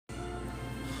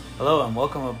Hello and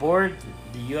welcome aboard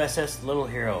the USS Little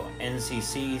Hero,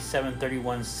 NCC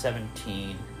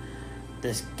 73117,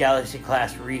 this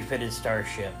Galaxy-class refitted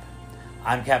starship.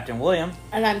 I'm Captain William.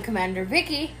 And I'm Commander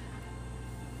Vicky.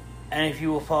 And if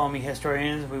you will follow me,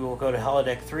 historians, we will go to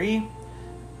Holodeck 3,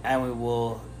 and we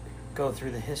will go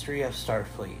through the history of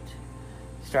Starfleet,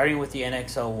 starting with the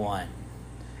NX-01.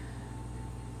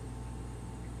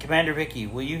 Commander Vicky,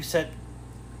 will you set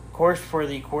course for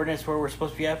the coordinates where we're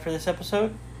supposed to be at for this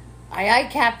episode? Aye, aye,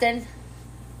 Captain.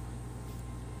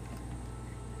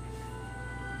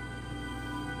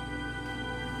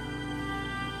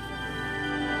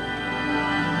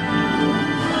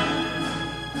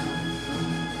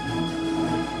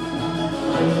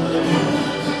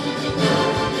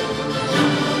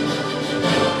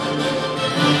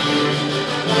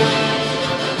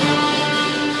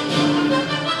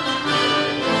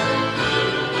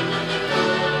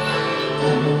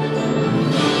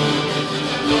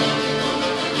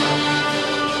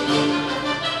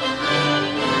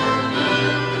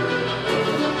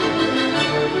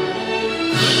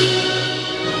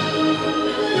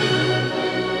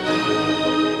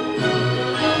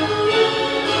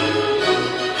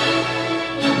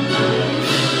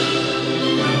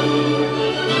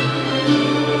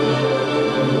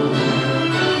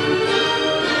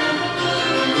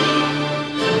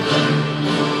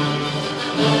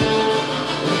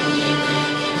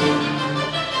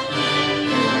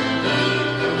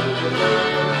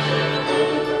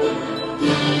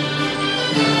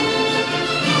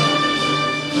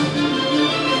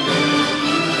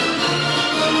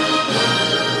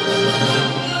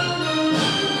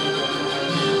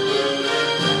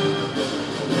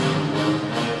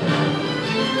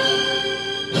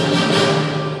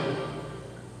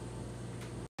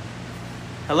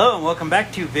 Hello and welcome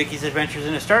back to Vicky's Adventures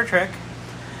in Star Trek.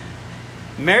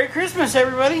 Merry Christmas,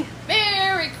 everybody!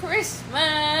 Merry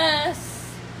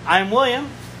Christmas! I'm William.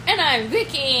 And I'm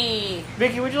Vicky.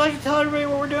 Vicky, would you like to tell everybody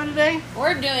what we're doing today?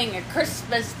 We're doing a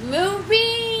Christmas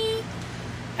movie.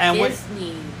 And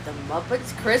Disney, The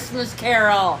Muppets Christmas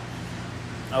Carol.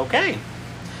 Okay.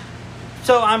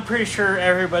 So I'm pretty sure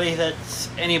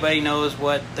anybody knows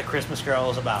what the Christmas Carol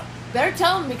is about. Better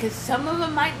tell them because some of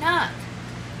them might not.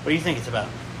 What do you think it's about?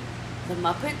 The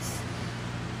Muppets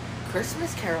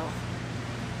Christmas Carol.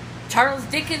 Charles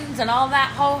Dickens and all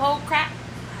that ho-ho crap.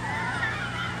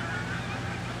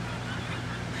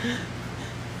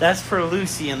 That's for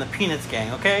Lucy and the Peanuts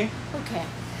gang, okay? Okay.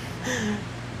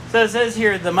 So it says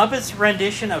here, the Muppets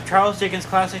rendition of Charles Dickens'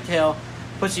 classic tale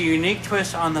puts a unique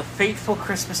twist on the fateful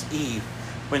Christmas Eve,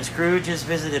 when Scrooge is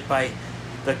visited by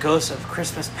the ghosts of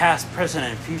Christmas past, present,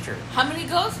 and future. How many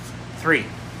ghosts? 3.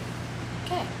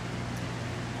 Okay.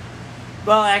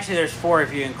 Well, actually, there's 4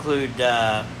 if you include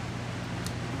Bob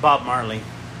Marley.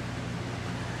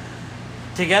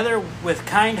 Together with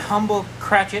kind, humble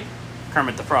Cratchit,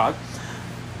 Kermit the Frog,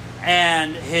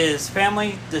 and his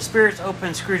family, the spirits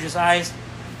open Scrooge's eyes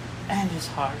and his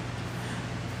heart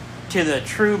to the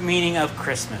true meaning of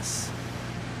Christmas.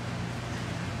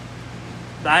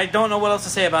 I don't know what else to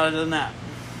say about it other than that.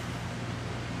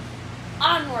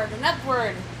 Onward and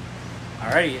upward.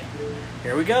 Alrighty,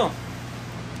 here we go.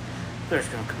 There's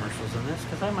no commercials in this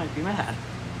because I might be mad.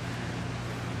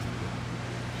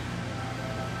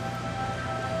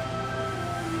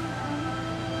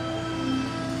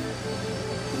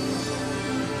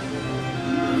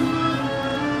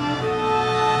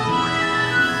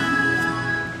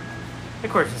 Of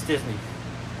course, it's Disney.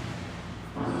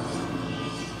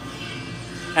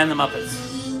 And the Muppets.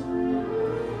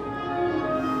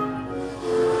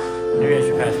 Maybe I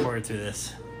should fast forward through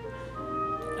this.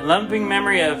 In loving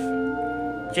memory of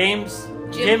Jim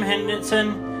Henderson,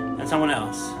 and someone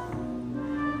else.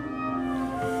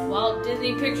 Walt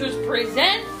Disney Pictures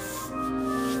presents...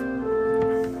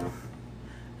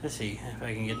 Let's see if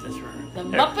I can get this right. The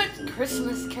Muppet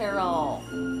Christmas Carol.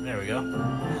 There we go.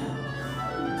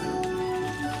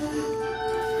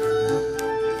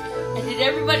 And did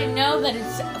everybody know that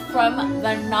it's from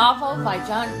the novel by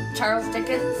Charles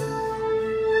Dickens?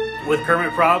 With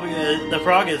Kermit Frog, the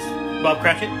frog is Bob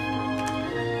Cratchit.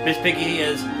 Miss Piggy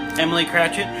is Emily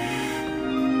Cratchit.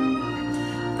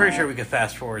 Pretty sure we could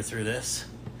fast forward through this.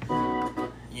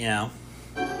 You know.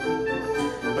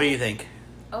 What do you think?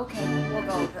 Okay, we'll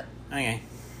go with it. Okay.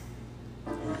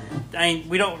 I mean,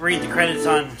 we don't read the credits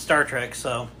on Star Trek,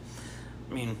 so...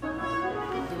 I mean...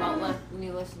 You won't let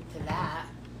me listen to that.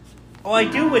 Oh, I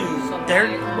do when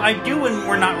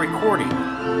we're not recording.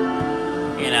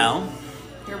 You know?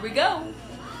 Here we go.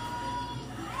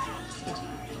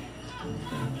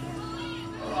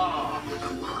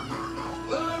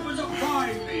 Well, it was a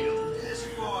fine meal. Yes,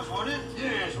 it was, wasn't it?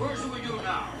 Yes, what should we do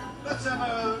now? Let's have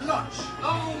a lunch.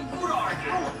 Oh, good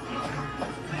idea.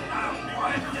 Now,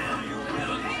 why damn you,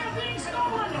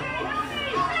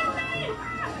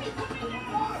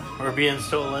 We're being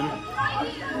stolen.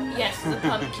 Yes, the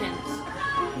pumpkins.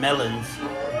 Melons.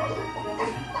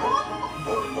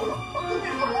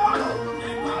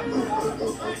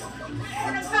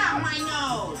 What about my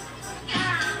nose?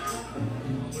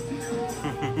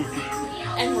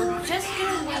 And we're just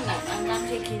gonna wing it. I'm not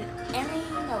taking any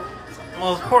notes.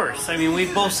 Well, of course. I mean,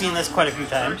 we've both seen this quite a few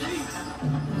times. Turkey,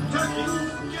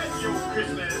 get your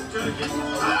Christmas turkey.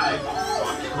 Hi.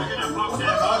 We're gonna pop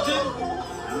that mountain.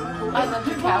 I love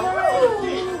the cow.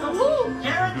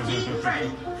 Guaranteed fresh.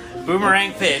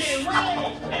 Boomerang fish.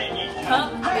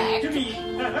 Come back. To me.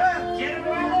 Guaranteed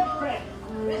fresh.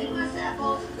 Christmas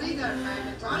apples, we got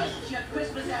magnetized. Your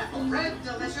Christmas apples, red,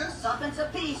 delicious, tuppence a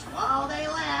piece while they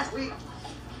last.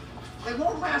 They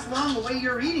won't last long the way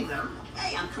you're eating them.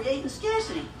 Hey, I'm creating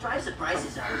scarcity. Drives the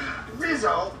prices up.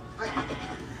 Rizzo,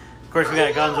 Of course, we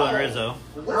got Gonzo and Rizzo.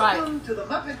 welcome to the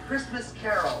Muppet Christmas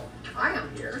Carol. I am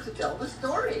here to tell the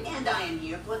story. And I am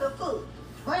here for the food.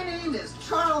 My name is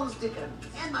Charles Dickens.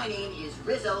 And my name is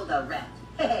Rizzo the Rat.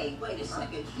 Hey, wait a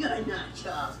second. You're not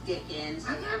Charles Dickens.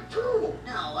 I am too.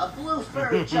 No, a blue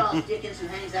furry Charles Dickens who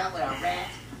hangs out with a rat.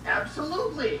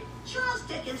 Absolutely. Charles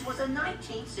Dickens was a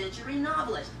 19th century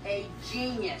novelist. A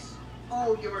genius.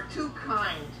 Oh, you are too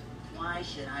kind. Why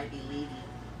should I believe you?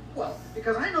 Well,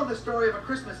 because I know the story of A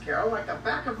Christmas Carol like the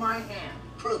back of my hand.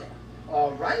 Prove it.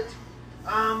 All right.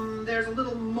 There's a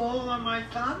little mole on my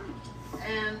thumb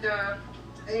and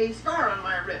a scar on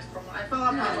my wrist from when I fell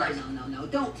off my bicycle. No.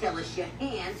 Don't tell us your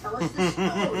hand. Tell us the story.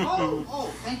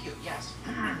 Oh, thank you. Yes.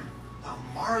 The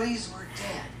Marleys were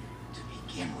dead to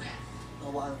begin with.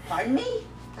 Oh, pardon me?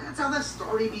 That's how the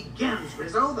story begins,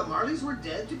 Rizzo. The Marleys were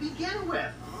dead to begin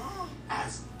with.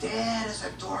 As dead as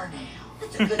a doornail.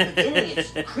 That's a good beginning.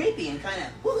 It's creepy and kind of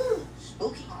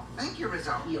spooky. Oh, thank you,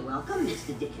 Rizzo. You're welcome,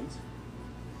 Mr. Dickens.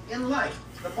 In life,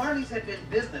 the Marleys had been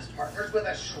business partners with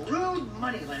a shrewd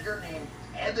moneylender named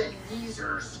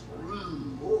Ebenezer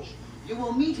Scrooge. You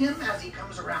will meet him as he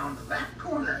comes around that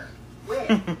corner.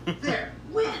 Where? There.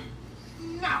 When?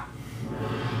 Now.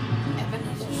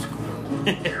 Ebenezer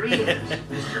Scrooge. There he is.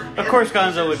 Mr. Of course,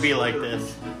 Ebenezer Gonzo would be like Scrooge.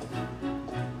 this.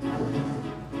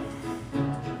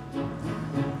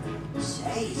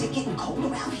 Say, is it getting cold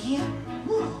around here?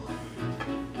 Whew.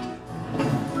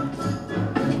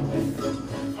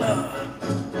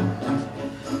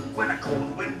 When a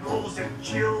cold wind blows, it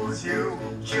chills you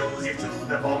to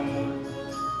the bone.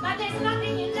 But there's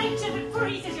nothing in nature that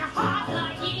freezes your heart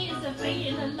like years of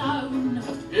being alone.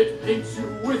 It paints you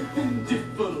with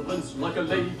indifference like a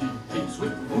lady paints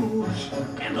with rouge.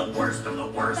 And the worst of the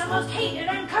worst The most hated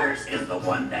and cursed. is the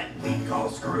one that we call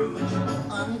Scrooge.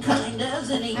 Unkind as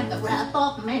any, the wrath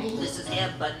of many. This is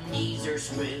Ebenezer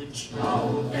Scrooge.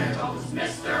 Oh, there goes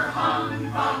Mr.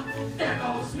 Humbug. There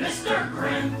goes Mr.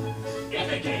 Grim. If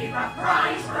they gave a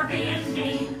prize for being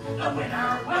mean, the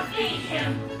winner would be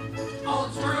him.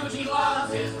 Old Scrooge, he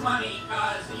loves his money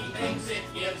 'cause he thinks it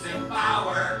gives him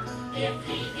power. If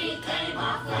he became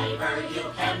a flavor,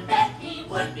 you can bet he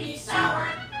would be sour.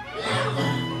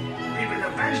 Even the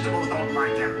vegetables don't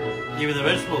like him. Even the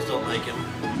vegetables don't like him.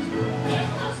 There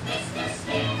goes Mr.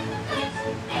 Stiglitz.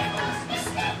 There goes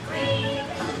Mr. Green.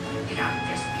 The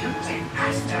undisputed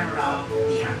master of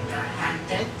the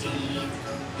underhanded deed.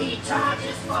 He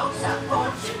charges folks a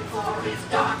fortune for his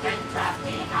dark and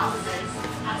crafty houses.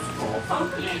 Us poor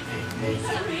folk live in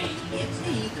misery. It's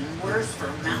even worse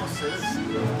for mouses.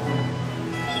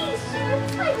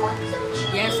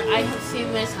 Yes, I have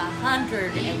seen this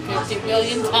 150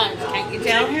 million times. Can't you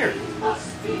tell? Down here.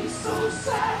 Must be so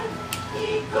sad.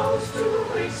 He goes to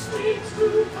extremes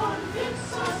to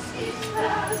convince us he's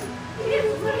bad.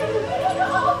 He's really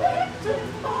a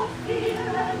victim of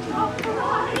fear and of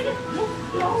pride. Look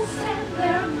close and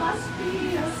there must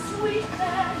be a sweet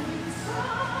man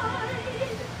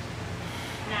inside.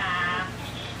 Nah.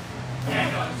 There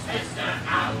goes Mr.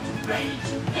 Outrage.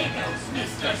 Here goes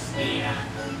Mr. Sneer.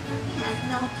 He has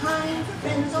no time for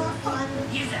friends or fun.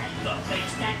 He's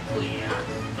aggravates that queer.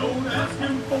 Don't ask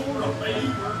him for a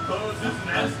favor 'cause his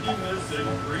nastiness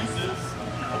increases.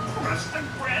 No crust and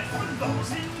bread for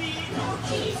those in need. No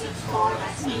Jesus for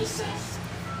us nieces.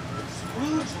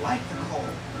 Scrooge liked the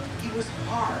cold. He was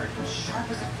hard and sharp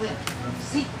as a flint,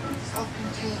 secret,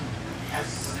 self-contained, as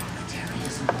solitary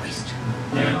as a oyster.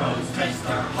 There goes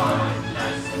Mr.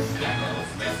 Heartless. There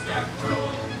goes Mr.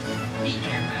 Cruel. He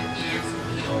never gives,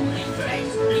 he only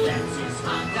takes. He lets his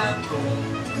hunger rule.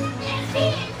 If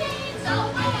being mean's a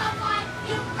way of life,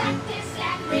 you practice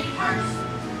and rehearse.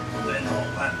 When all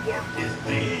that work is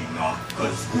paying off,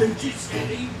 'cause Scrooge is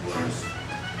getting worse.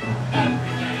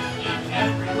 Every day, in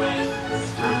every way,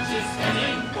 Scrooge is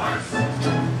getting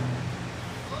worse.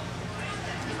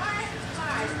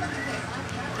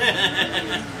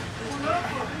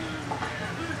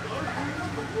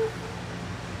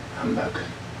 Humbug.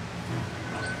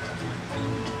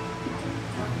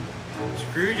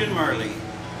 Scrooge and Marley.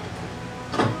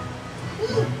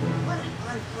 What an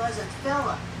unpleasant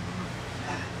fella.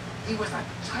 He was a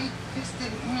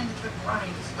tight-fisted hand at the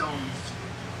grindstones.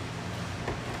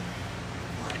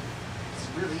 Boy, this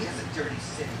really is a dirty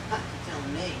city. Tell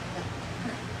me.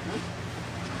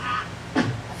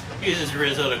 Uses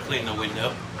Rizzo to clean the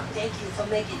window. Thank you for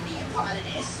making me a part of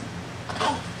this.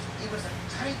 He was a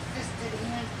tight-fisted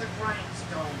hand at the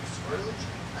grindstones, Scrooge.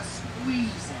 A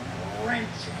squeezing,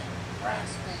 wrenching,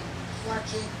 grasping,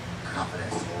 clutching,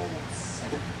 covetous old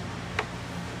sinner.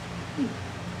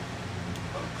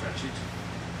 Oh, Cratchit.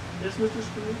 Yes, Mr.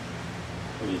 Scrooge?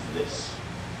 Who is this?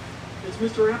 It's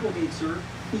Mr. Applegate, sir.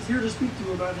 He's here to speak to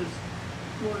you about his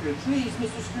mortgage. Please,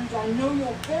 Mr. Scrooge, I know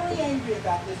you're very angry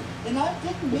about this, and I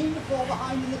didn't mean to fall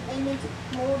behind in the payments.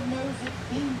 Lord knows it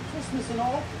being Christmas and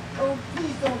all. Oh,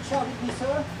 please don't shout at me,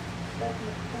 sir. That, of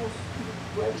course,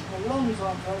 well, my lungs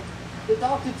aren't hurt. The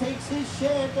doctor takes his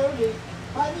share, don't he?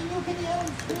 I mean, you can yell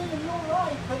and scream and you're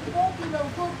right, but it won't be no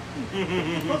good.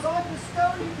 Because I'm the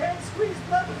stone you can't squeeze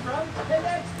blood from, and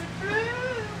that's the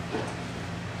truth.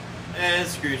 And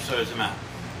Scrooge throws him out.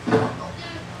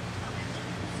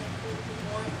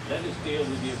 Let us deal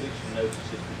with the eviction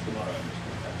notices for tomorrow,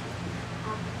 Mr. Cratchit.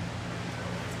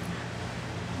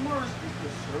 Tomorrow's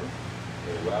Christmas, sir.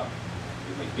 Very well.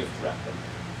 You may gift wrap them.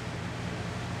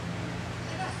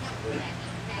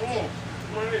 Oh,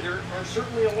 my, there are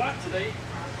certainly a lot today.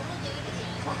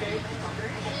 Okay.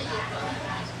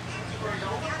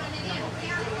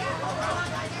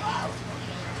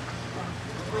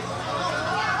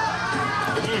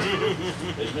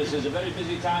 Christmas is a very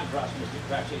busy time for us, Mr.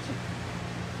 Cratchit.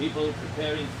 People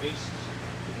preparing feasts,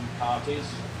 giving parties,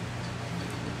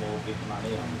 mortgage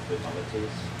money on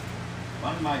frivolities.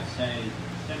 One might say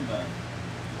December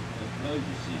is the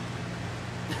closure season.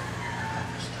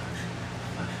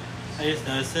 I just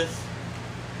noticed this.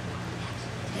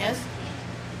 Yes?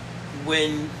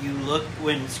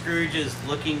 When Scrooge is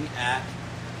look at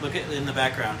in the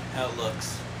background, how it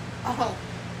looks. Oh.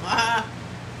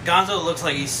 Gonzo looks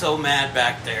like he's so mad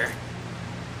back there.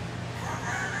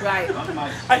 Right. One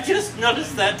might say I just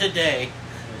noticed that today.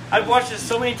 I've watched it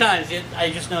so many times, yet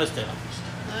I just noticed it.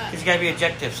 Because you gotta be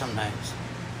objective sometimes.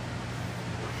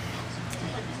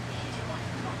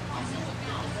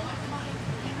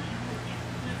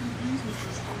 Please,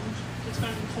 Mr. Scrooge, it's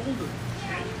gotten colder.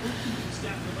 And the bookkeeping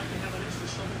staff would like to have an extra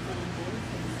shovel full of wood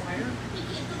from the fire.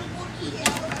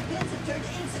 Our pins have turned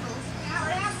to insicles. Our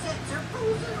assets are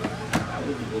frozen. How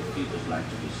would the bookkeepers like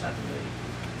to be suddenly?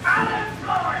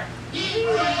 Unemployed!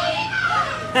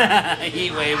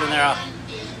 Heat wave when they're off.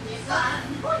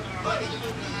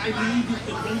 I believe you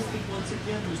convinced me once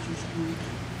again, Mr. Scrooge.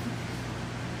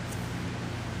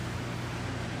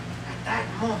 At that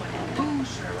moment, who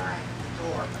should arrive at the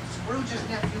door but Scrooge's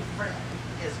nephew Fred,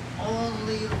 his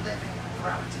only living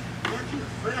relative. Nephew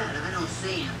Fred, I don't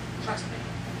see him. Trust me.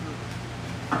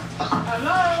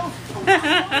 Hello?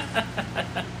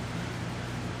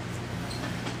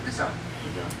 So,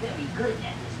 Very good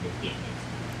at Mr. Dickens.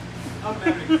 A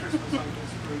Merry Christmas, Uncle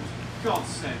Scrooge. God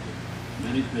save you.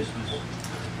 Merry Christmas.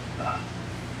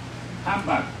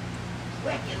 Humbug.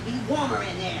 Quick, it'll be warmer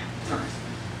in there.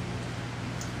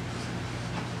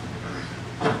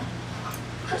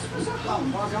 Christmas at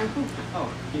home, was Uncle? Oh,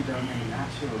 you don't mean that,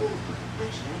 surely.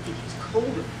 Actually, I think it's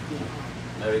colder.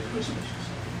 Merry Christmas.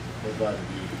 What right have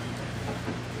you to do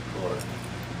that?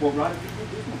 What right have you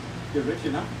to do? You're rich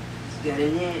enough. He's got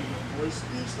an in. Boy's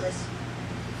speechless.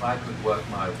 If I could work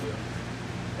my will,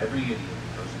 every idiot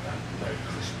that goes about Merry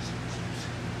Christmas would be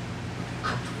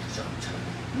cooked with his own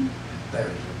turn,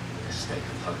 buried with a stake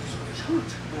of holes on his heart.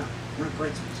 Well, not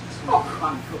quite speechless. Oh,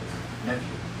 Uncle.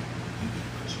 Nephew, you keep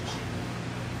Christmas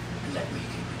and let me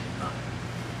keep it in mind.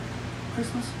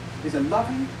 Christmas is a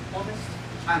loving, honest,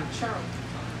 and charitable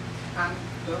time. And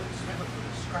though it's never put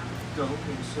a scrap of gold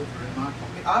or silver in my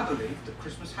pocket, I believe that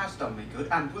Christmas has done me good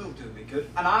and will do me good,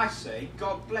 and I say,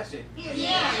 God bless it. And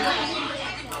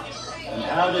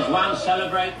how does one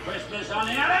celebrate Christmas on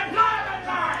the unemployment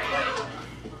line?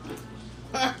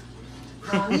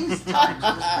 Now, in these times, it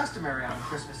was customary on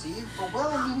Christmas Eve for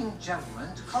well-meaning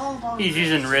gentlemen to call upon He's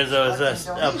using families Rizzo as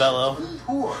collecting a donations bellow. for the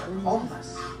poor and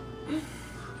homeless.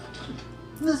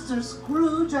 Mr.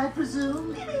 Scrooge, I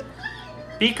presume?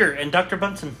 Beaker and Dr.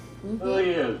 Bunsen. Who are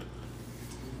you?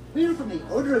 We're from the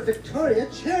Order of Victoria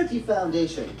Charity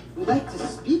Foundation. We'd like to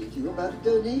speak to you about a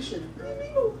donation.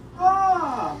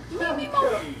 Ah,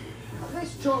 welcome.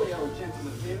 This jolly old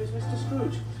gentleman here is Mr.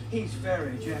 Scrooge. He's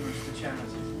very generous to charity.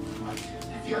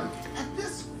 At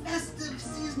this festive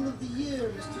season of the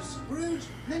year, Mr. Scrooge,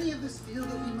 many of us feel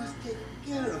that we must take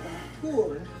care of our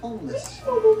poor and homeless.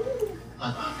 Are there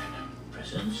no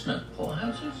prisons, no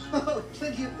poorhouses? Oh,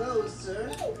 plenty of those, sir.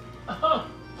 Oh,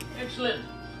 excellent.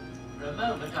 For a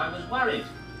moment I was worried.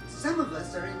 Some of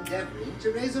us are endeavoring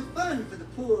to raise a fund for the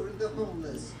poor and the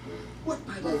homeless. What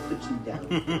might I put you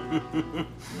down?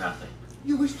 Nothing.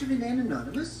 You wish to remain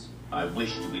anonymous? I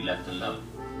wish to be left alone.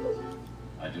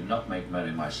 I do not make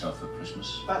merry myself at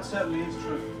Christmas. That certainly is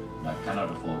true. And I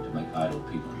cannot afford to make idle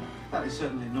people merry. That is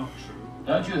certainly not true.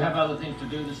 Don't you have other things to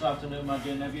do this afternoon, my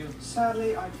dear nephew?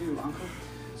 Sadly, I do, Uncle.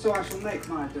 So I shall make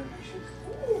my donation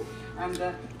and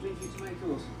leave you to make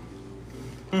yours.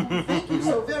 Thank you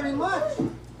so very much.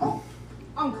 Oh,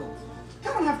 Uncle,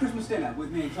 come and have Christmas dinner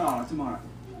with me and Clara tomorrow.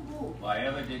 Why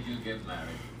ever did you get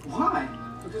married? Why?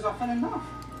 Because I fell in love.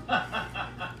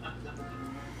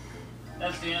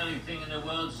 That's the only thing in the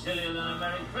world sillier than a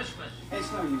Merry Christmas.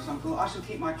 It's no use, Uncle. I shall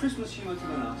keep my Christmas humour to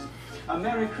the last. A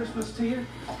Merry Christmas to you,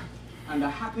 and a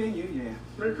Happy New Year.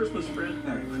 Merry Christmas, Fred.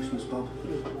 Merry Christmas, Bob.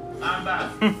 I'm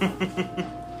back.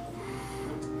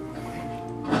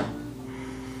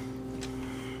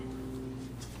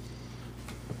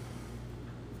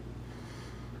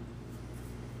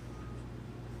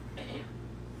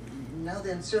 Now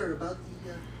then, sir, about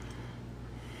the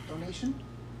donation?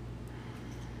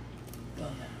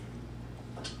 Well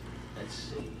now, let's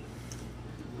see.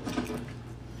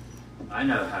 I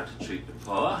know how to treat the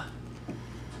poor.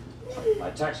 My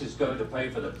taxes go to pay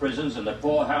for the prisons and the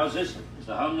poorhouses.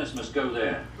 The homeless must go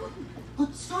there.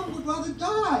 But some would rather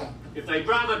die. If they'd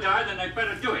rather die, then they'd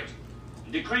better do it.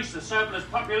 And decrease the surplus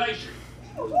population.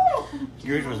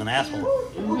 Yours was an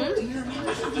asshole.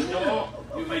 This is the door.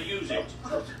 You may use it.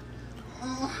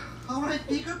 All right,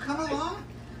 Beaker, come along.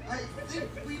 I think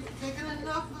we've taken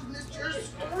enough of Mr.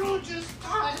 Scrooge's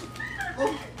time.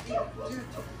 Oh, dear.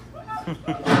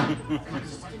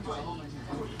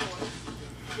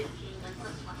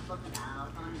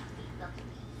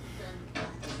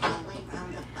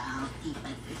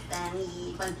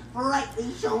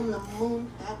 Brightly shone the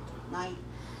moon that night.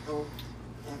 Oh,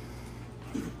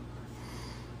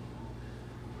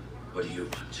 What do you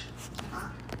want?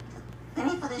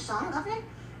 penny for this song, Governor?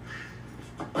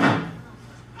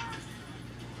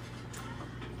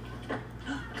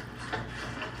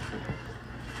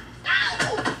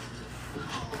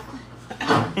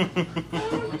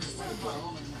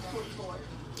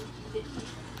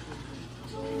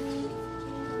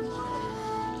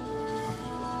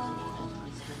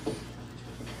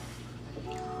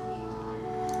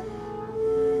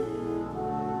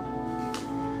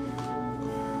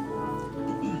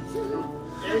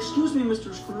 Excuse me,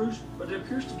 Mr. Scrooge, but it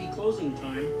appears to be closing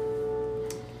time.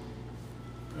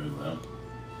 Very well.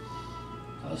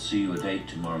 I'll see you at 8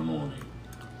 tomorrow morning.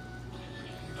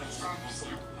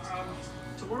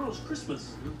 Tomorrow's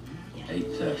Christmas.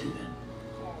 8:30 then.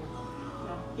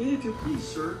 If you please,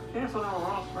 sir, half an hour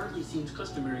off hardly seems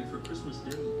customary for Christmas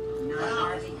Day.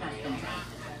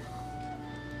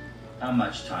 How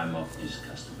much time off is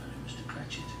customary, Mr.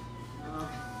 Cratchit?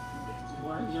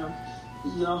 Why,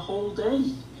 the whole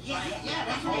day. Yeah,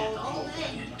 that's right.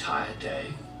 The entire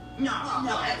day? No,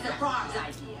 that's the frog's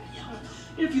idea.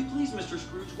 If you please, Mr.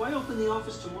 Scrooge, why open the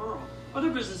office tomorrow? Other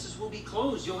businesses will be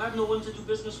closed. You'll have no one to do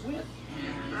business with.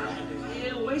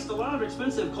 It'll waste a lot of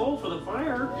expensive coal for the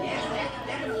fire.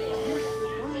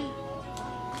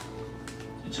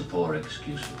 It's a poor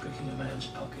excuse for picking a man's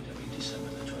pocket every December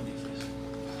the 25th.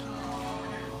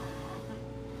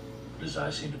 But as I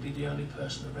seem to be the only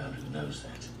person around who knows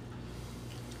that,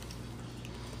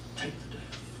 take the day.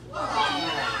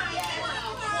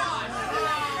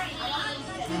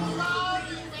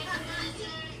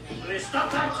 Please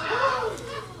stop that!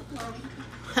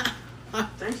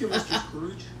 Thank you, Mr.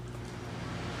 Scrooge.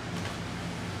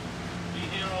 Be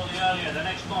here all the earlier the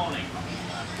next morning.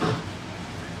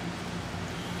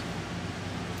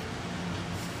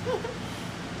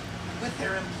 With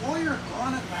their employer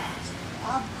gone at last,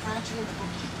 Bob Cratchit and the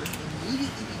bookkeeper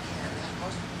immediately began their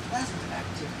most pleasant of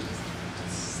activities, the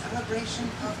celebration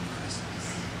of Christmas.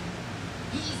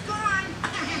 He's gone!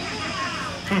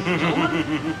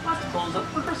 Let's close up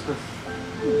for Christmas.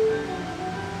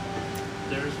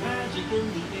 There's magic in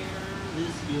the air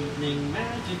this evening,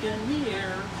 magic in the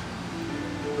air.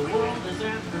 The world is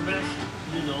at their best,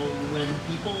 you know, when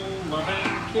people love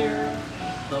and care.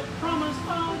 The promise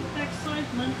of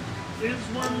excitement is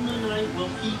when the night will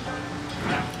keep.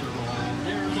 After all,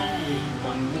 there's only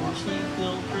one more sleep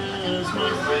till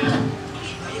Christmas.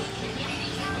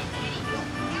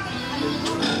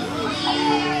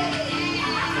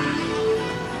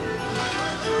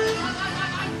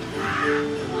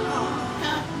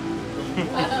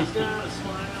 Santa's got a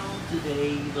smile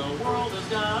today, the world has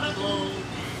got a glow.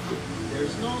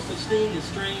 There's no such thing as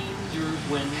strangers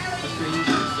when a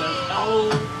stranger says hello.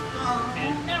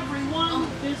 And everyone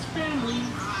is family,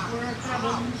 we're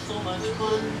having so much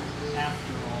fun.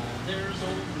 After all, there's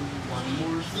only one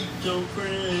more sleep till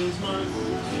Christmas.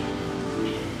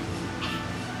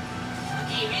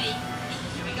 Okay, ready?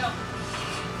 Here we go.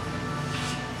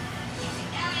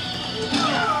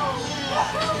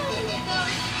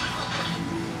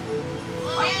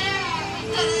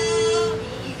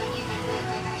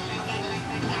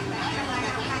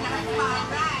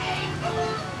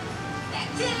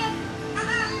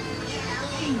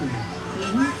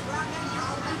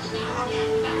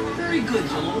 Very good,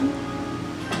 Jalone.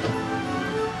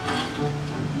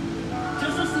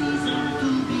 'Tis a season to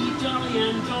be jolly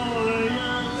and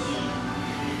joyous.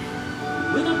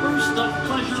 With a burst of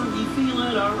pleasure we feel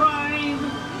it arrive.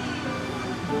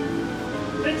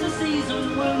 It's a season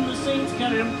when the saints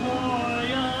can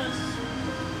employ us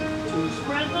to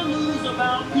spread the news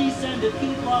about peace and to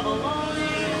keep love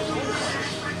alive.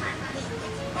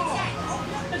 Oh,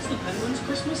 it's the Penguins'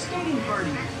 Christmas skating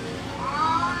party.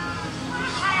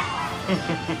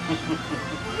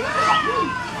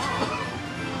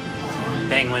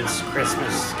 Penguin's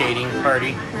Christmas skating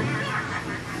party.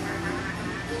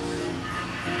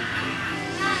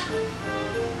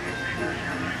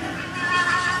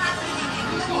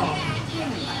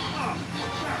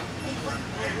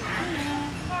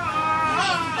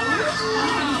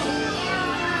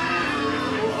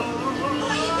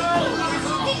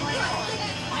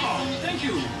 Thank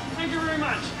you. Thank you very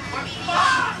much.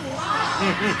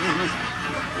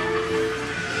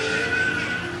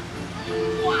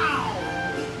 Wow!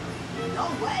 No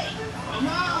way!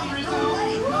 No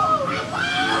way!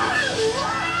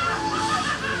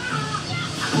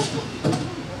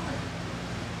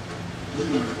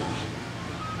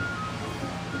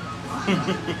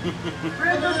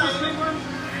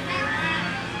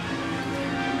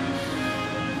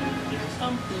 There's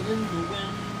something in the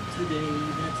wind today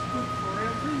that's good for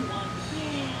everyone.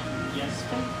 Yes,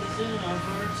 faith is in our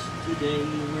hearts today.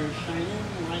 We're shining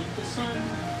like the sun,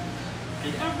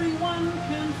 and everyone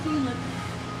can feel it.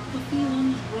 The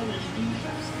feeling's running deep.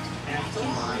 After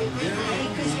all, there's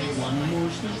only one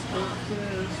more sleep till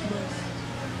Christmas.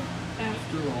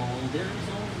 After all, there's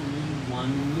only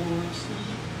one more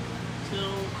sleep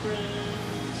till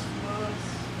Christmas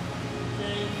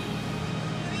Day.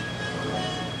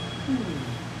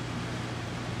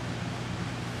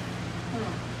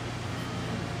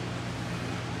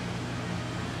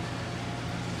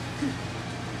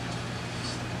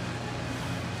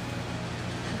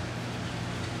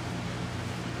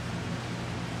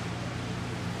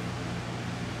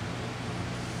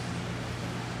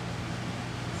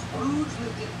 Scrooge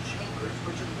lived in chambers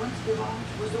which had once belonged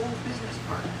to his old business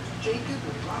partners, Jacob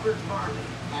and Robert Marley.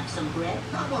 Have some bread?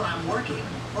 Not while I'm working.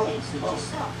 Suit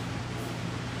yourself.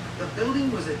 The building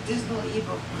was a dismal heap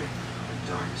of brick on a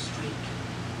dark street.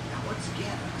 Now, once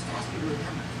again, I must ask you to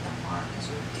remember that the Marleys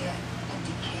are dead and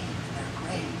decaying in their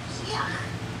graves. Yeah.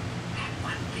 And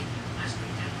one thing you must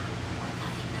remember, when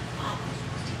nothing that follows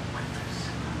was the wonders.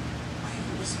 Why are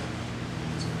you listening?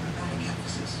 It's a dramatic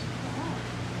emphasis.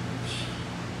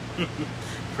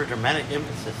 For dramatic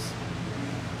emphasis.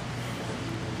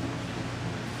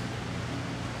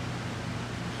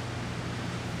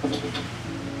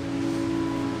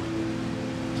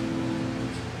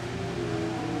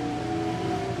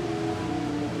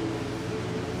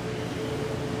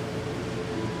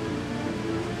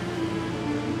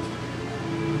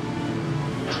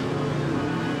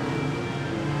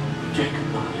 Jacob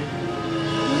nodded.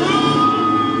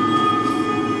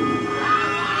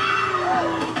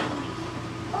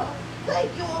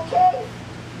 Thank you, okay?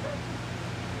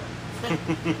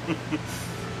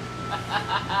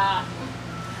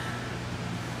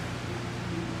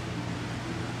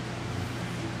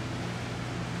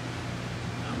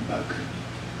 I'm back.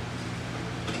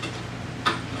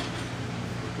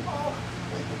 Oh,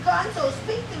 Gonzo,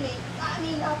 speak to me.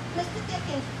 Mr.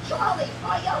 Dickens, Charlie,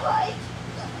 are you right?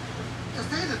 To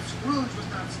say that Scrooge was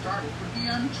not startled would be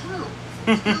untrue.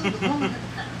 Still, the moment had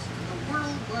passed, and the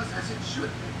world was as it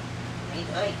should be.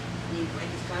 Hey, did he break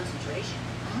his concentration?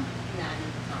 Huh? Nah,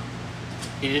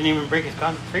 He didn't even break his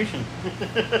concentration. Come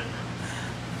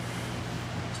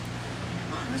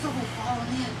on, there's a hole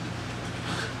falling in.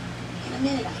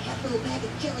 minute. I have a little bag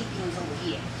of jelly beans over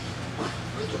here.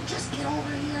 Will you just get over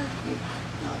here?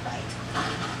 All right.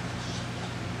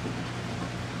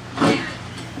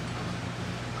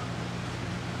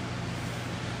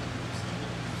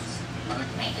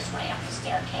 Scrooge made his way up the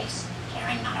staircase,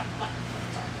 carrying not a button for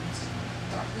darkness.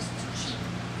 Darkness was cheap.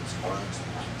 Scrooge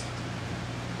waited.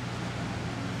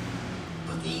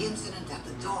 But the incident at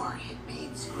the door had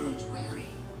made Scrooge wary.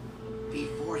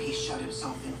 Before he shut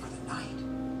himself in for the night,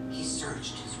 he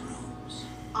searched his rooms.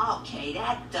 Okay,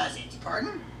 that does it.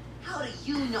 Pardon? How do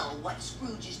you know what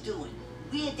Scrooge is doing?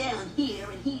 We're down here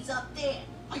and he's up there.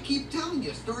 I keep telling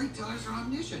you, storytellers are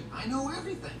omniscient. I know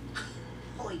everything.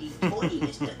 Hoity-toity,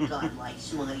 Mr. Godlike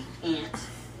Smarty Pants.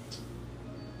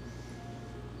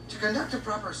 To conduct a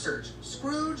proper search,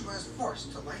 Scrooge was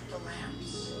forced to light the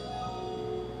lamps.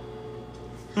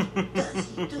 Does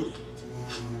he do that?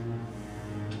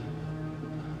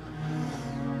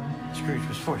 Scrooge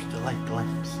was forced to light the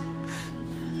lamps.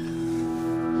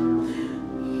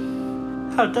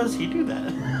 How does he do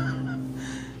that?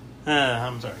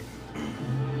 I'm sorry.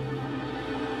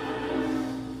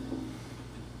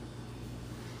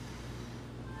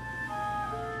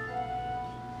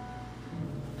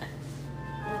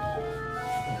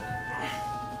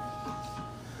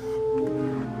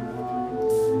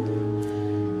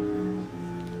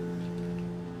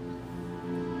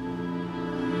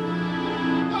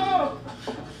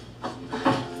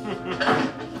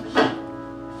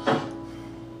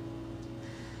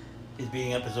 He's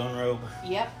beating up his own robe.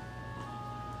 Yep.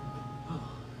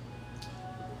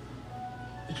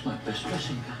 It's my best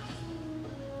dressing gown.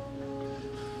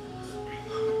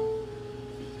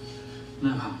 No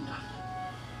harm done.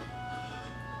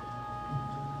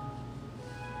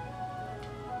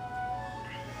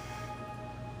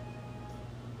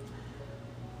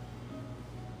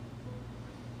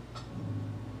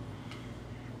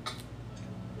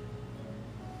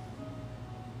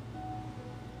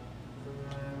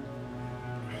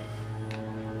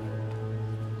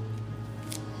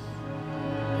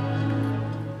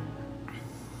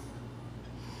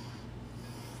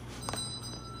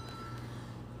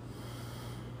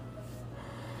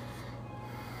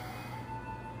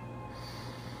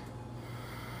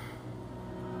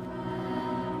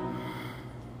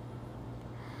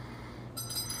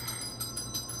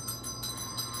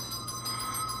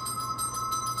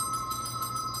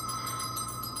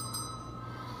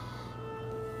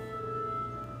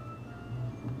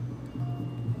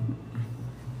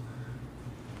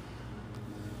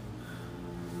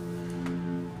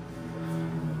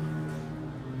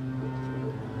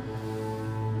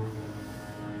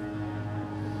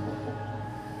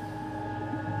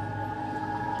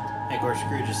 Of course,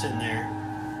 Scrooge is sitting there,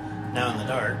 now in the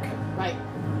dark, Right.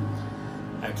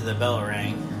 after the bell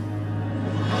rang.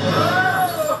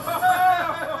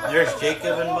 There's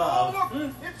Jacob and Bob.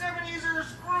 It's Ebenezer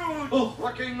Scrooge,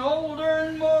 looking older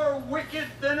and more wicked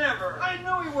than ever. I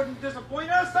knew he wouldn't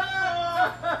disappoint us.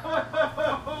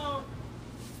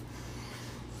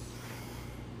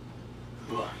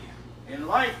 In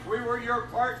life, we were your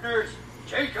partners,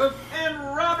 Jacob and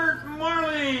Robert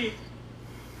Marley.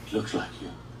 Looks like you.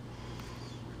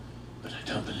 But I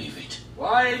don't believe it.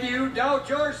 Why do you doubt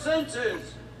your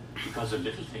senses? Because a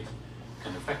little thing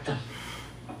can affect them.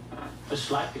 A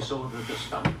slight disorder of the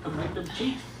stomach can make them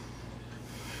cheat.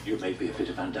 You may be a bit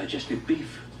of undigested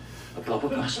beef, a blob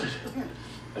of mustard,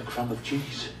 a crumb of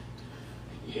cheese.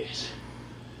 Yes,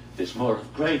 there's more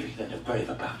of gravy than of brave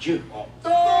about you. More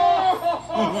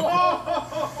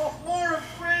of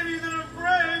gravy than of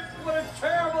brave. What a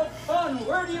terrible pun.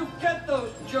 Where do you get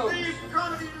those jokes? Leave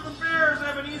comedy to the bears,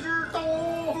 Ebenezer.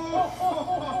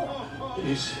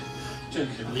 Please,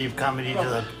 Jacob. Leave comedy to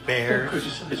the bears. Don't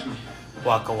criticize me.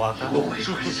 Waka waka. Always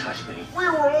criticize me. We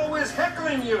were always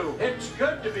heckling you. It's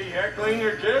good to be heckling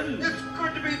again. It's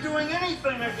good to be doing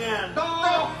anything again.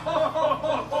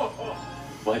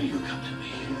 Why do you come to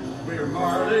me? We're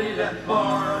Marley and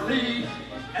Marley,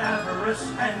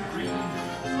 avarice and greed.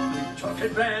 We took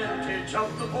advantage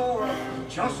of the poor,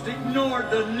 just ignored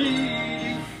the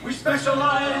needy. We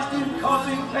specialized in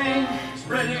causing pain,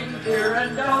 spreading fear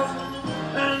and doubt.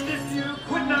 And if you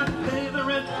could not pay the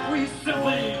rent, we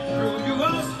simply threw you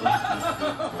out.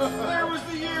 There was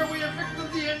the year we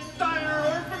evicted the entire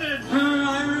orphanage.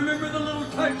 I remember the little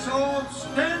tykes all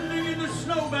standing in the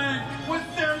snowbank with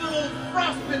their little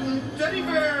frostbitten teddy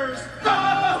bears.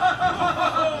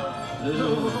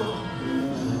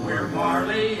 We're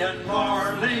Marley and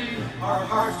Marley, our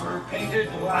hearts were painted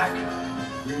black.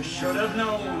 We should have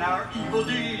known our evil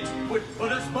deeds would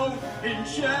put us both in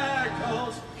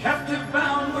shackles. Captive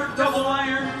bound, we're double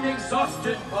iron,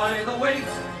 exhausted by the weight.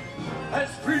 As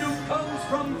freedom comes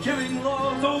from giving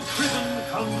love, so prison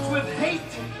comes with hate.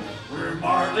 We're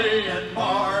Marley and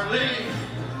Marley.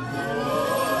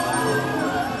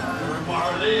 We're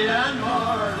Marley and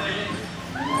Marley.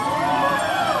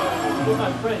 But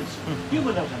my friends, you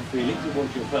were not unfeeling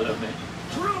towards your fellow men.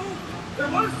 True, there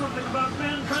was something about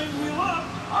mankind we loved.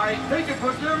 I think it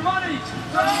was their money.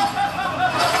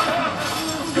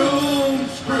 Doom,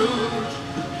 Scrooge,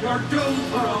 you're doomed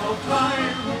for all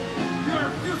time. Your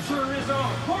future is a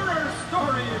horror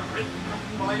story written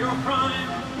by your crime.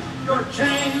 Your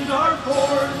chains are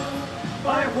forged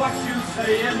by what you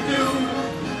say and do.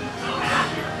 So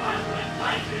have your fun when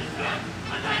life is good.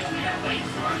 A nightmare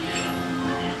waits for you.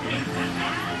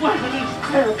 What are these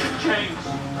terrible chains?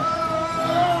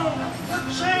 Oh, the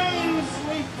chains!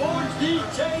 We forged these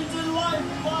chains in life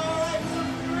by our acts of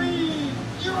greed.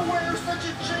 You wear such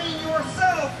a chain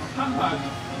yourself. Come back.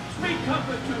 Speak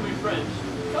comfort to me, friends.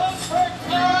 Comfort!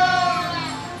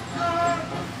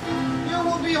 You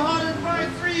will be haunted by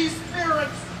 3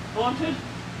 spirits. Haunted?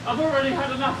 I've already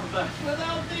had enough of that.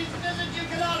 Without these visits, you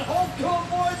cannot hope to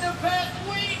avoid the path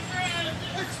we tread.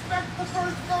 Expect the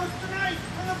first ghost tonight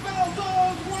when the bell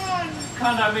tolls 1.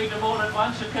 Can't I meet them all at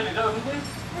once and get it over with?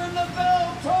 When the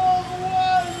bell tolls 1.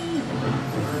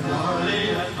 We're Marley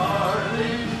and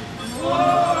Marley.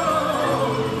 Whoa!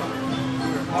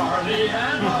 We're Marley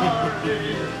and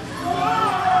Marley. Whoa!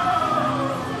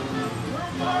 We're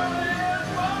Marley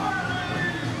and Marley.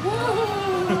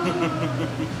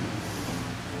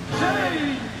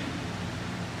 Hey!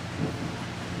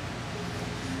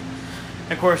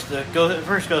 Of course, the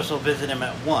first ghost will visit him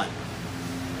at 1.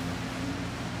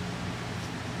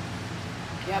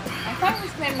 Yep. I thought it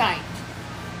was midnight.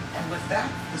 And with that,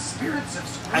 the spirits of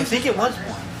Scrooge's I think it was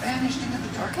partners 1. vanished into the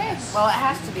Okay. darkness. Well, it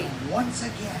has to be. Once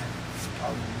again,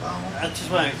 alone. That's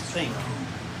just what I think.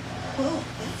 Whoa,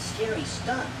 that's scary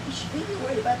stuff. Should we be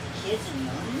worried about the kids in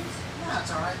the audience? Yeah,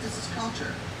 it's all right. This is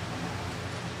culture.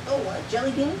 Oh,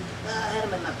 jelly bean? I had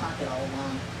them in my pocket all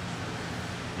along.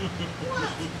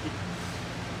 What?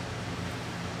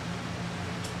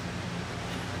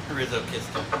 Rizzo kissed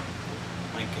him.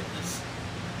 My goodness.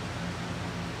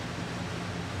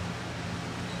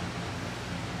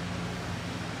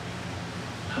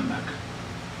 Come back.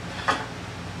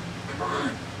 Come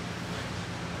on.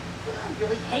 I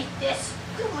really hate this.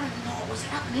 I wanted to know what was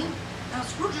happening. Now,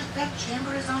 Scrooge's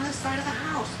bedchamber is on this side of the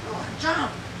house. Go on,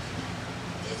 jump.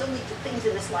 There's only 2 things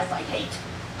in this life I hate.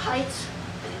 Heights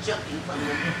and jumping from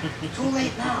them. Too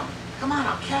late now. Come on,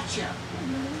 I'll catch you.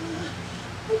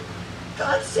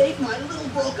 God save my little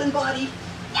broken body.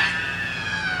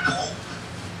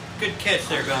 Good catch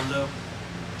there, Gonzo.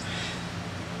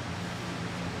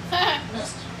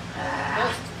 Missed.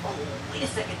 Oh, wait a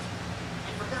second.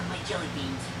 I forgot my jelly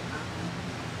beans.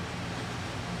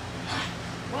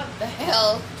 What the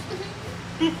hell?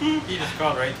 He just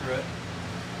crawled right through it.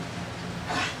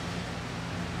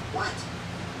 What?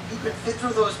 You could fit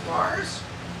through those bars?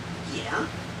 Yeah?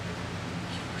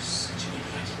 You're such an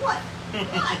idiot. What?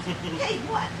 What? Hey,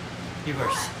 what? You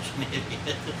are such an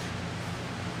idiot.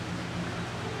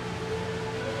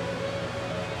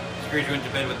 Scrooge went to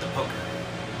bed with the poker.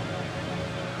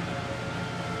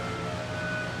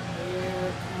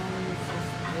 Here comes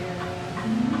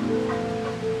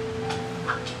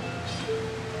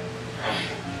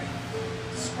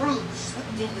the Scrooge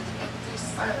slipped into the empty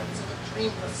silence of a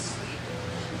dreamless sleep.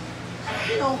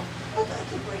 You know, a guy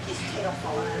could break his tail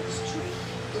falling out of his tree.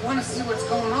 You want to see what's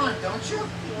going on, don't you?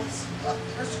 Yes. Look,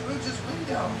 there's Scrooge's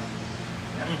window.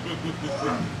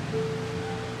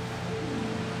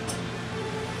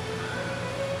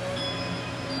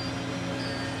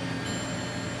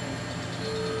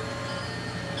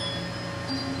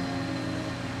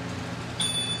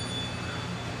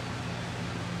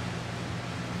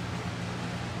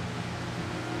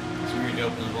 Scrooge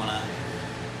opens one eye.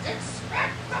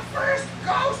 Expect the first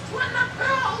ghost when the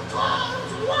bell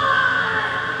tolls 1!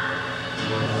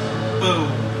 Boom.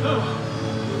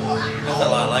 That's a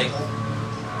lot of light.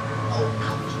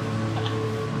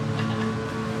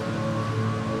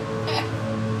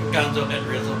 Gonzo had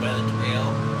Rizzo by the tail.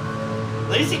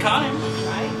 At least he caught him.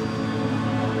 right?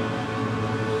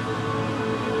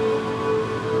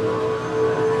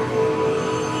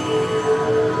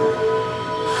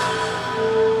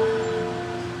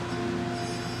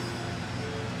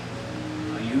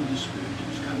 Are you the spirit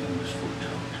whose coming was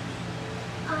foretold?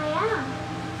 I am.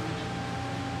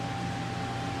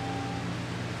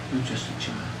 You're just a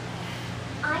child.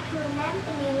 I can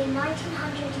remember nearly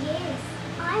 1900 years.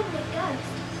 I'm the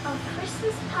ghost of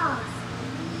Christmas past.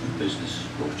 Business has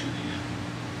brought you here.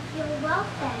 Your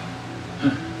welfare.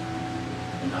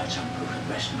 The night's unbroken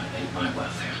rest might aid my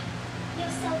welfare. your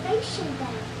salvation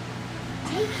then.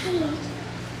 Take heed.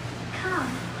 Come.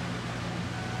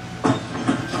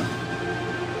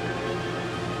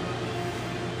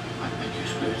 I beg you,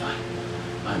 Spirit,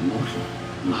 I'm mortal,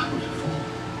 liable to fall.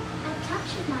 A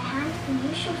touch of my hand and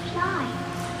you shall fly.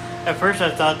 At first I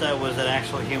thought that was an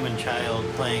actual human child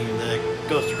playing the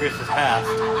Ghost of Christmas Past.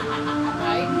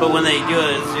 Right. But when they do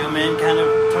a zoom in kind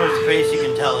of towards the face, you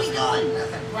can tell it's not.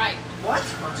 Right. What?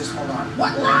 Oh, just hold on.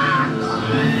 What?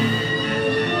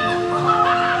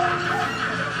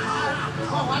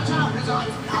 Oh, watch out, Rizzo.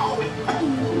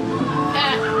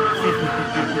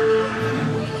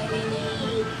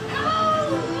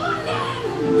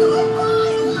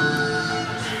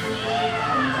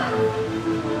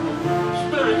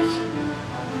 Spirit!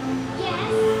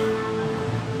 Yes?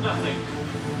 Nothing.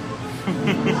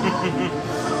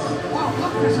 Whoa,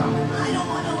 look, Rizzo. I don't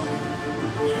want to.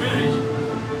 Spirit!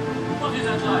 What is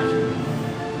that light?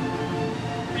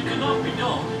 It cannot be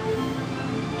dark.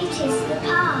 It is the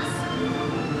past.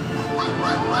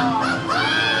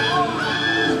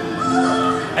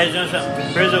 I just noticed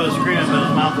that Rizzo was screaming, but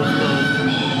his mouth was closed.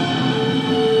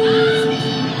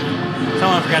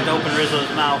 Someone forgot to open Rizzo's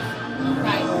mouth.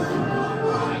 Right.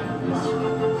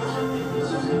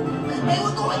 Hey,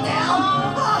 we're going down.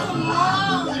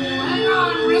 Hang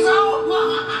on, Rizzo.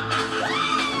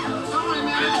 Sorry,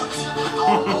 man.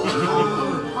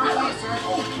 Right away, sir.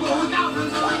 Look out,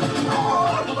 Rizzo.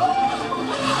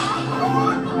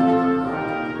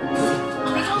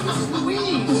 Rizzo, this is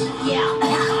Louise. Yeah,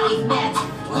 we've met.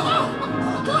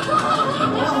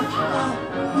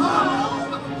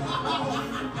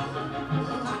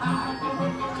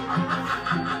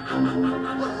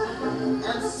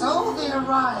 And so they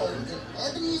arrived in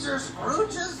Ebenezer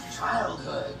Scrooge's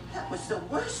childhood. That was the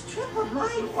worst trip of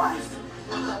my life.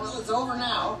 Well, it's over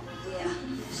now. Yeah,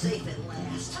 safe at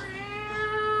last.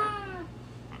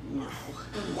 No.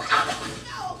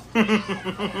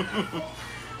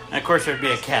 And of course, there'd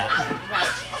be a cat.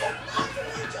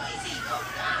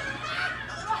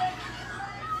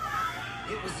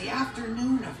 It was the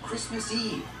afternoon of Christmas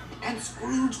Eve, and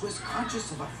Scrooge was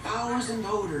conscious of 1,000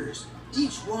 odors,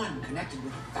 each one connected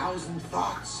with 1,000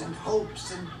 thoughts and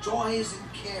hopes and joys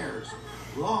and cares,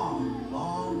 long,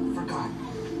 long forgotten.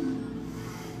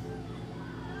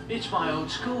 It's my old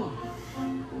school.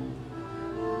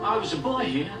 I was a boy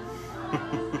here.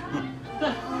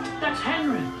 That's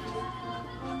Henry.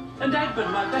 And Egbert,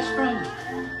 my best friend.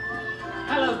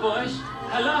 Hello, boys.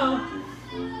 Hello.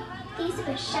 These are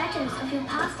but shadows of your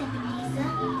past, Ebenezer.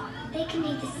 They can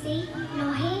neither see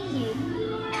nor hear you.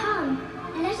 Come,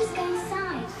 and let us go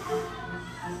inside.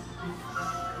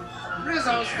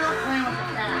 Rizzo, stop playing with the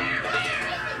cat.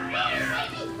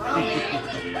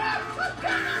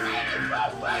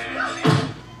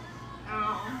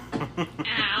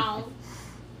 Ow.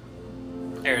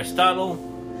 Aristotle.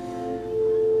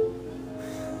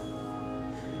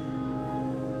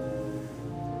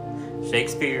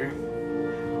 Shakespeare.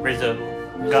 Rizzo.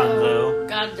 Gonzo.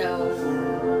 Gonzo.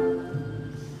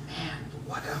 Man,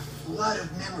 what a flood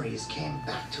of memories came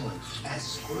back to him as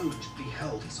Scrooge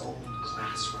beheld his old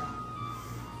classroom.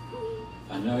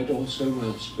 I know it all so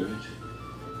well, Spirit.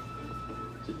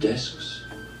 The desks.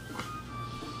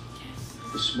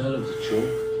 The smell of the chalk.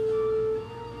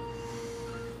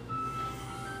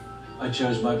 I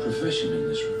chose my profession in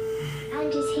this room.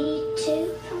 And is he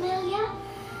too familiar?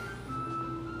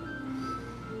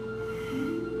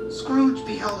 Scrooge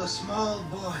beheld a small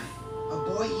boy, a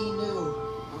boy he knew,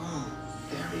 oh,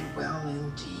 very well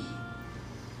indeed.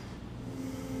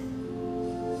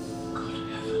 Good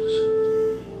heavens.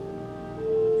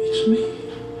 It's me.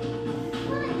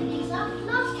 Well, Ebenezer,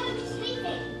 Mum's going to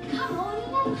sleeping. Come on, you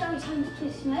never goes home for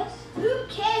Christmas. Who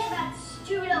cares about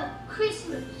stupid old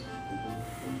Christmas?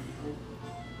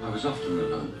 I was often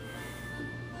alone.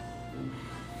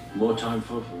 More time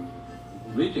for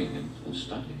reading and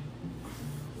study.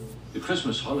 The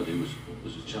Christmas holiday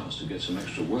was a chance to get some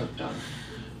extra work done.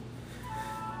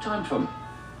 Time for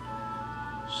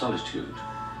solitude.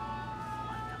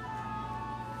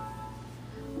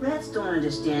 Rats don't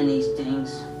understand these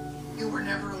things. You were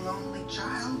never a lonely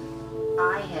child?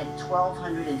 I had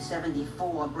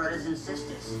 1,274 brothers and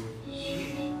sisters.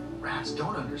 Gee, rats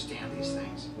don't understand these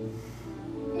things.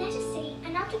 Let us see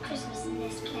another Christmas in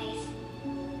this place.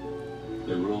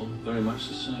 They were all very much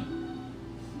the same.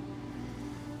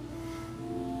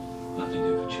 Nothing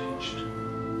ever changed.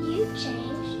 You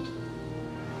changed.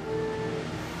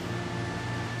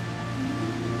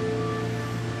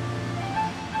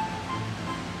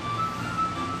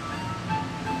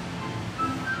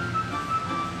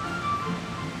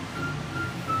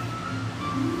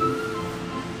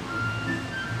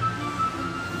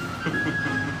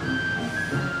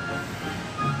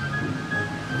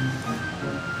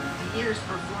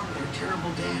 performed their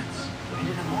terrible dance. And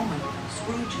in a moment,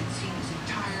 Scrooge had seen his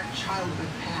entire childhood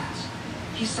pass.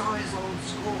 He saw his old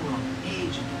schoolroom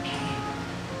age and decay.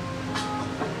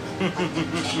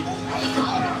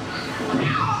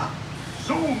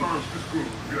 So, Master Scrooge,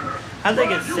 How'd they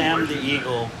get Sam the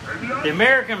Eagle, the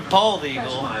American Paul the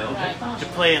Eagle, to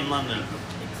play in London?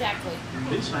 Exactly.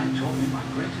 This man taught me my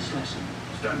greatest lesson.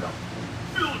 Stand up.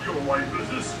 Build your life as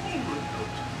a school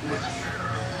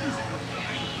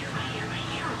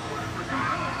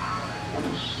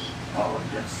Oh,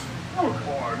 yes. Work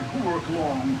hard, work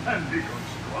long, and be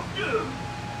constructive.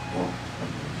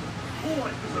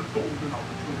 Life is a golden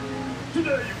opportunity.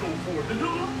 Today you go forth into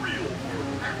the real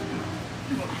world.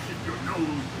 You must keep your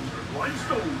nose to the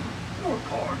grindstone. Work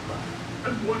hard, lad.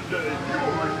 And one day,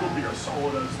 your life will be as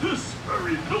solid as this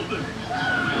very building.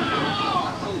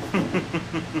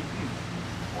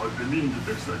 I've been meaning to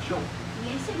fix that shelf.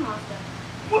 Yes, sir, Master.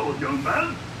 Well, young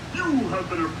man, you have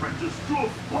been apprenticed to a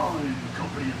fine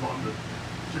company in London.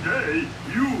 Today,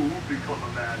 you become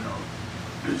a man of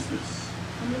business.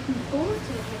 I'm looking forward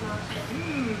to it,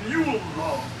 Headmaster. You will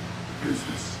love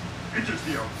business. It is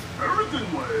the American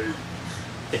way.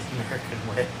 The American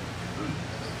way.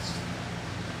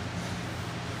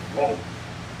 Oh,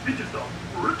 it is the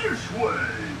British way.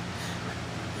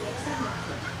 Yes, sir,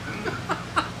 Master.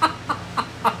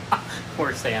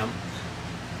 Poor Sam.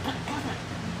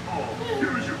 Oh,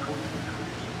 here's your coat.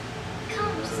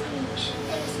 Come, Scrooge.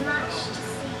 There's much to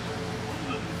see.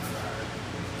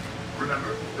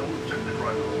 Remember, don't tip the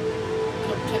driver.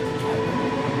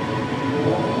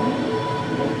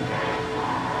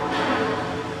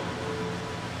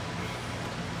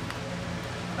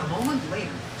 A moment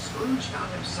later, Scrooge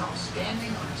found himself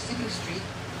standing on a city street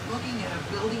looking at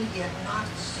a building he had not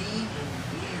seen in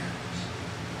years.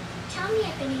 Tell me,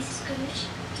 Ebenezer Scrooge,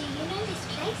 do you know this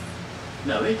place?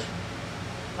 Know it?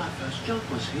 My first job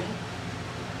was here.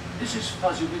 This is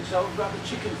Fuzzywick's old rubber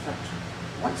chicken factory.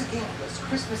 Once again, it was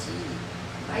Christmas Eve.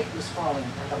 Night was falling,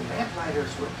 and the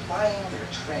lamplighters were plying their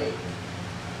trade.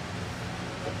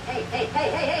 Hey,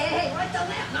 like the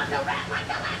lamp, not the rat, like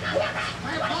the lamp, not the rat.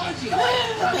 My apologies.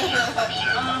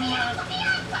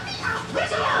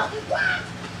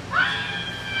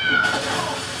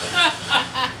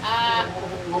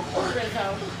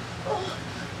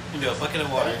 Into a bucket of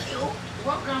water.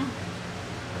 Welcome.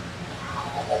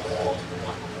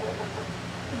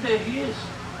 There he is.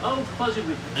 Old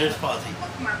Fuzzywick. There's Fozzie.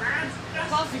 Look, my lads,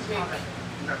 Fuzzywick.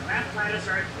 the lamplighters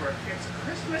are at work. It's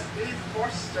Christmas Eve for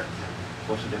certain.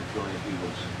 What an employer he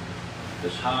was.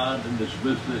 As hard and as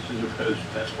ruthless as a rose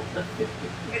petal.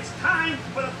 It's time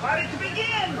for the party to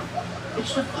begin.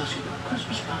 It's the Fuzzywick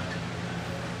Christmas party.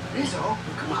 Rizzo,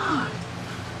 come on.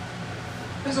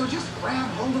 Rizzo, just grab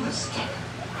hold of the stick.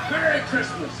 Merry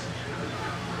Christmas.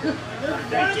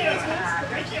 Thank you.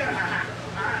 Thank you.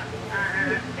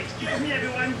 Excuse me,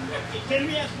 everyone. Can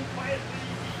we have some quiet, please?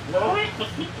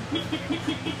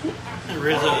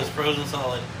 Rizzo is frozen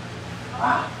solid.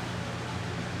 I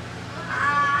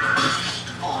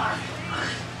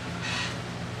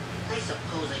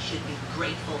suppose I should be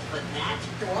grateful for that.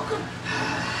 You're welcome.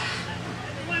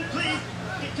 Everyone, please.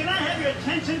 Can I have your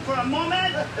attention for a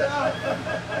moment?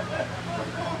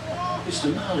 It's the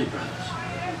Marley brothers.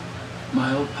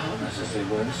 My old partners as they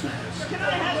were as lads. Can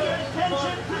I have your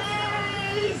attention,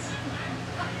 please?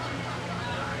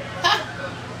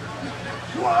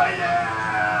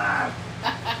 Quiet!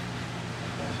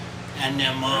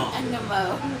 Animal.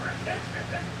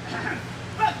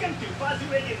 Welcome to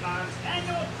Fuzzywick and Mom's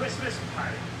annual Christmas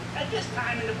party. At this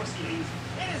time in the proceedings,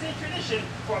 it is a tradition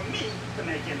for me to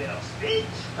make a little speech.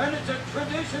 And it's a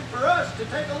tradition for us to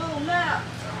take a little nap.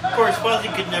 Of course,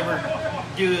 Fozzie could never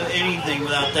do anything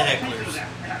without the hecklers.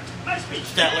 My speech.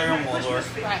 Statler and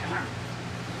Waldorf. Right.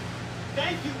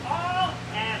 Thank you all,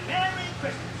 and Merry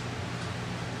Christmas.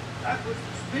 That was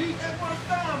the speech. It was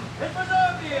dumb. It was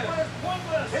obvious. It was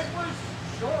pointless. It was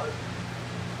short.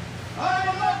 I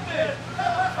loved it.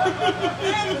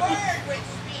 And word with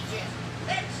speeches.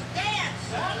 Let's dance.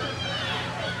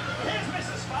 Here's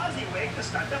Mrs. Fozzywick to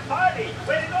start the party.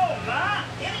 Way to go, Ma.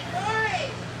 Get it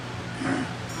right.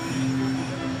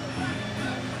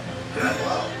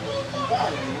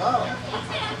 Hello.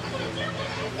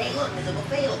 Hey, look, there's a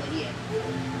buffet over here.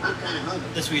 I'm kind of hungry.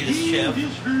 The Swedish chef.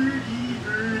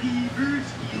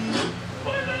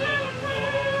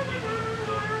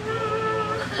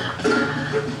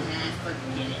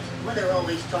 Forget it. Mother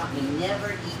always taught me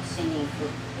never eat singing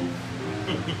food.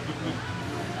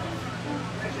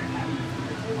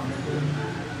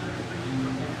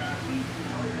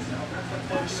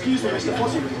 Excuse me, Mr.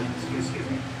 Fossil.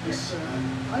 Yes,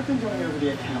 I've been going over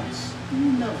the accounts. Do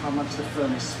you know how much the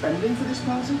firm is spending for this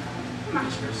party?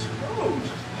 Master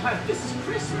Scrooge, this is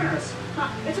Christmas.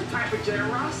 It's a time for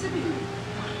generosity.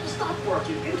 Stop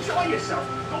working. Enjoy yourself.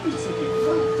 Don't be thinking.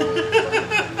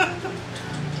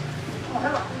 Oh,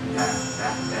 hello.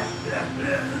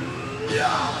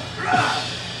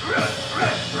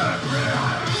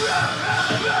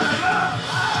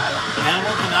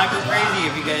 Animals will not go crazy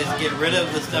if you guys get rid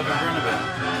of the stuff in front of it.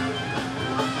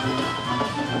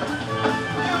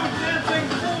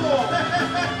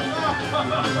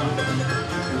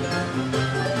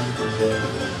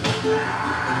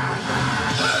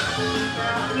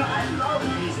 I love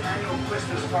these annual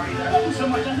Christmas parties. I love them so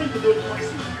much. I think we'll do it twice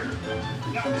a year.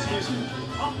 No, Excuse me.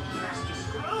 Oh, Master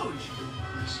Scrooge.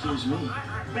 Excuse me.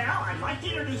 Well, I'd like to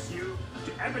introduce you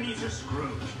to Ebenezer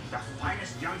Scrooge, the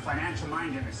finest young financial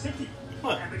mind in the city.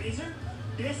 What? Ebenezer,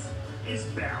 this is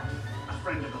Belle, a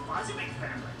friend of the Vick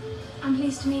family. I'm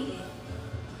pleased to meet you.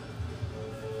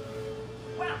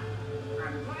 Well,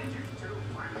 I'm glad you two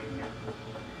finally met.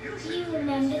 Do you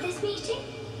remember this meeting?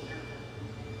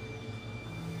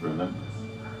 Remember?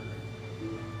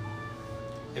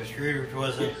 If Scrooge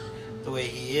wasn't the way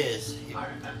he is,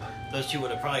 those two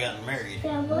would have probably gotten married.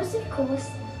 There was, of course,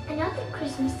 another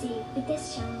Christmas Eve with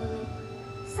this young woman,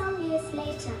 some years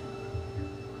later.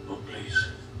 Oh, please.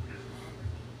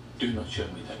 Do not show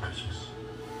me that Christmas.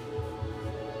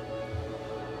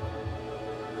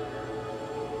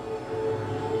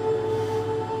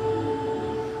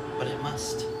 But it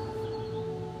must.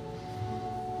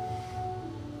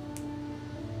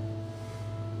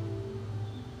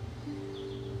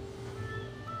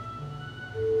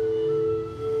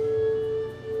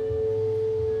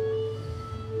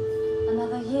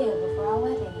 Another year before our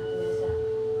wedding, Ebenezer.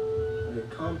 It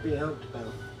can't be helped,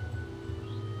 Belle.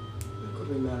 How could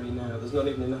we marry now? There's not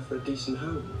even enough for a decent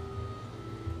home.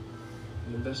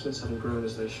 The investments haven't grown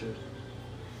as they should.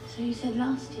 So you said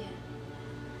last year?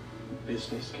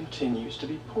 Business continues to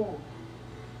be poor.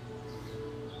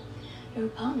 You're a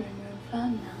partner in your own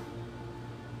firm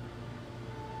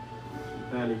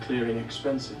now. Barely clearing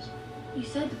expenses. You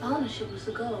said the partnership was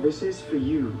the goal. This is for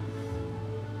you.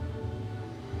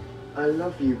 I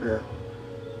love you, Belle.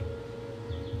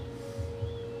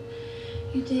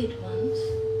 You did once.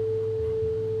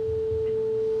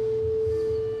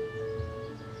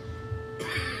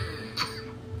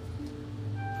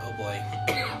 Oh boy.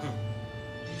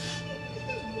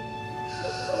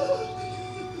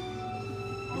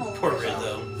 Poor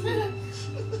Rizzo.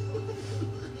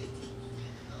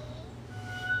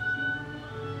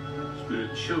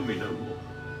 Spirit, show me no more.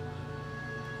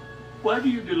 Why do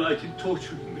you delight in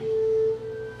torturing me?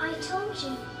 I told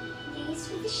you, these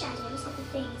were the shadows of the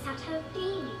things that have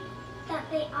been. That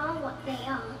they are what they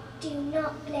are. Do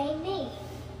not blame me.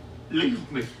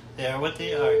 Leave me. They are what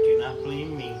they are. Do not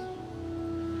blame me.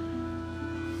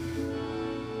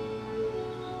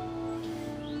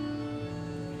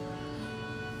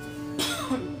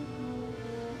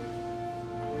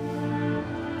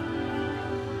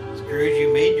 Scrooge,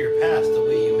 you made your past the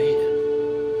way you made it.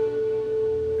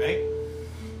 Right?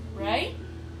 Right?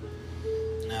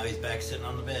 Now he's back sitting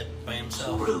on the bed by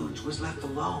himself. Scrooge was left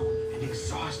alone and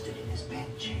exhausted in his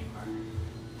bedchamber.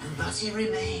 And thus he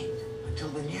remained until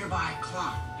the nearby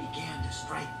clock began to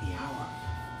strike the hour.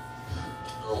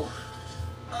 Oh,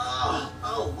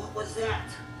 what was that?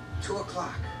 2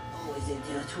 o'clock. Oh, is it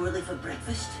too early for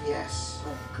breakfast? Yes.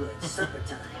 Oh, good. Supper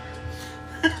time.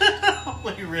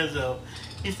 Holy Rizzo.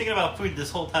 He's thinking about food this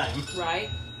whole time. Right?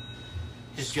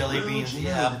 His jelly beans, Scrooge the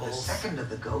knew that the apples. second of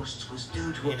the ghosts was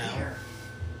due to You know. appear.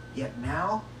 Yet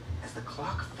now, as the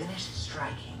clock finished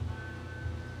striking,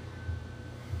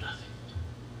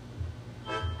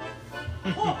 Ho,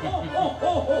 ho, ho,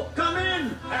 ho, ho! Come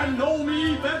in and know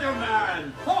me better,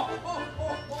 man! Ho, ho, ho,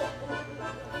 ho,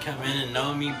 ho! Come in and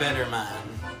know me better, man.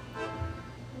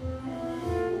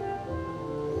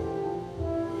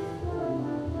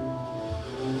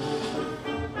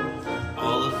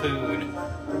 All the food.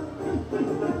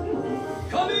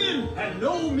 Come in and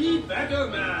know me better,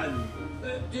 man!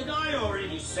 Did I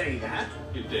already say that?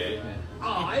 You did.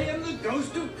 I am the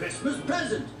ghost of Christmas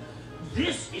present.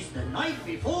 This is the night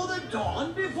before the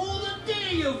dawn, before the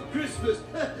day of Christmas.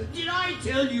 Did I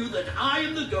tell you that I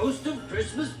am the ghost of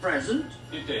Christmas present?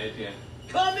 You did, yeah.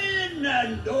 Come in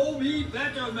and know me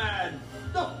better, man.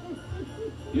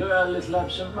 You're a little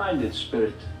absent-minded,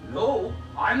 Spirit. No,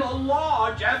 I'm a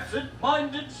large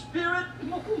absent-minded spirit.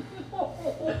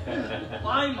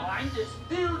 My mind is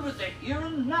filled with the here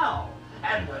and now.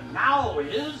 And the now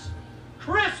is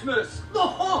Christmas! I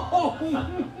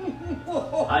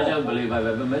don't believe I've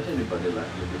ever met anybody like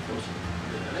you before, sir.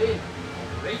 Really?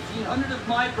 Over 1,800 of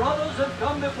my brothers have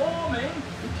come before me.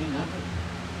 1,800?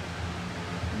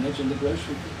 Imagine the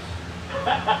grocery bills.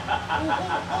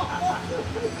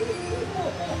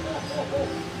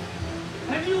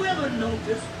 Have you ever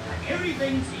noticed that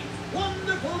everything seems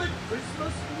wonderful at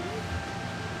Christmas?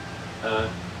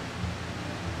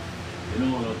 In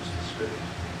all honesty, Spirit,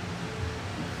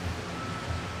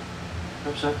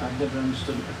 perhaps I've never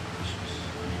understood about Christmas.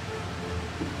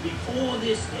 Before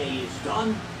this day is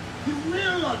done, you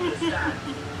will understand.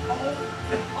 Oh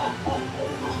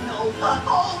no!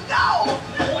 Oh no!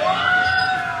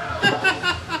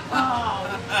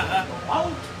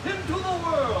 Out into the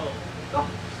world!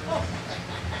 I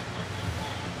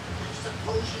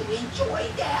suppose you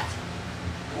enjoyed that.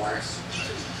 Of course.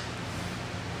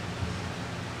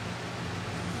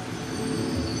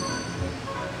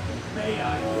 May I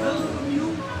welcome you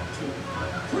to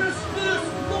Christmas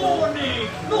morning!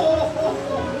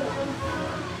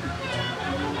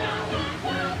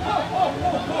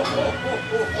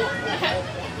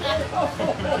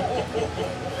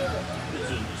 It's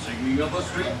in the singing of a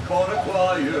street corner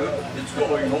choir. It's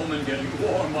going home and getting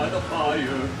warm by the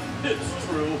fire. It's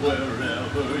true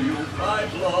wherever you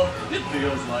find love, it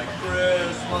feels like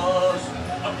Christmas.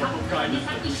 A cup of kindness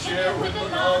that we share with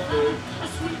another, a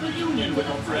sweet reunion with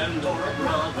a friend or a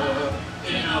brother.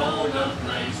 In all the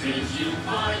places you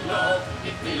find love,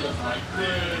 it feels like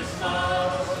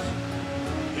Christmas.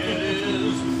 It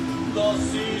is the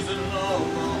season of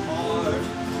the heart,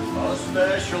 a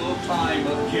special time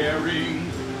of caring,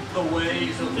 the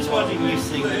ways of Just watching you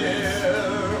sing this.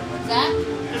 What's that?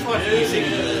 Just watching you sing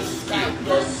this.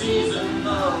 The season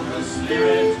of the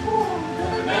Spirit,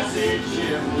 the message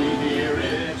if we hear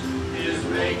it, is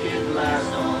make it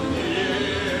last all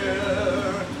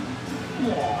year.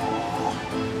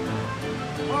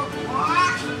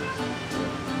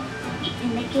 In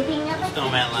the giving of a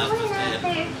Snowman gift last to is dead.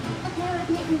 another, a pair of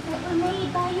mittens that were made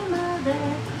by your mother.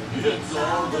 It's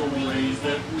all the ways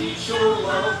that we show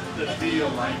love that feel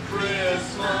like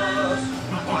Christmas.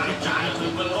 What a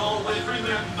childhood will always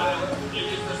remember. It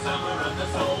is the summer of the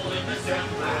soul in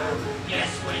December. Yes,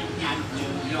 when you do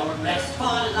your best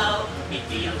for love, it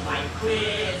feels like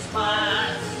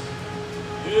Christmas.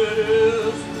 It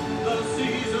is the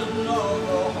season of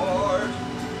the heart,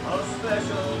 a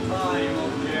special time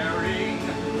of caring,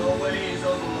 the ways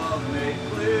of love made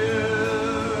clear.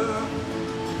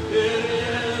 It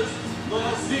is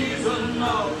the season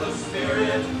of the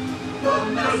Spirit, the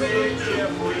message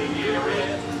if we hear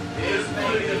it, is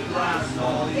make it last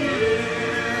all year.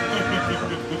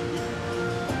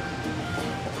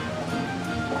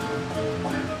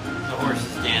 The horse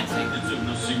is dancing. It's in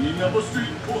the singing of a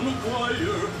street corner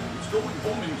choir. It's going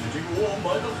home and getting warm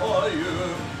by the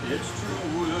fire. It's true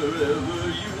wherever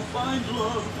you find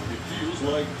love, it feels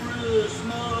like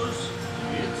Christmas.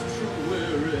 It's true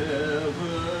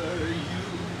wherever you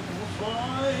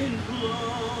find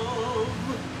love,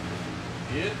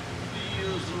 it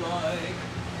feels like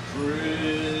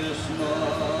Christmas.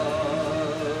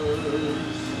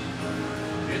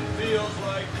 It feels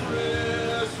like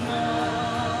Christmas.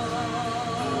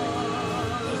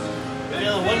 You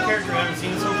know the one character I haven't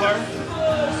seen so far?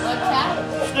 What's that?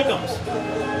 Snookums.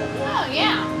 Oh,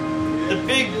 yeah. The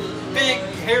big,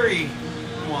 hairy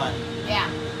one. Yeah.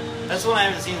 That's the one I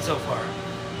haven't seen so far.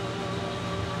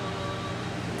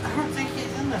 I don't think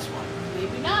he's in this one.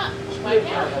 Maybe not. Maybe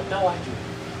I have no idea.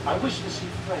 I wish to see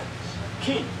friends.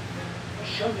 King,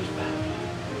 show me back.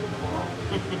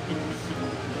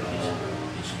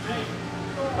 It's Fred.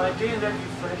 My dear nephew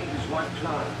Freddie and his wife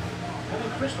Clara.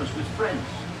 Having Christmas with friends.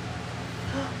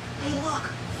 Hey, look,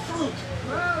 fruit.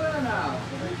 Well, there now.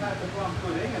 We've had the plum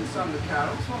pudding and sung the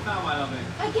carols. What now, my lovely?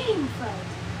 A game, Fred.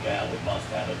 Yeah, we must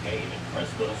have a game at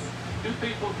Christmas. Do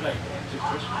people play games at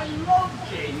Christmas? I love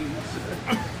games.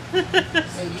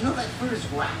 Say, you know that fur is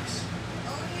wax?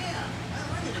 Oh, yeah. I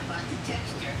wondered about the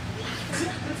texture.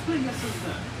 Let's play yes or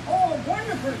no. Oh,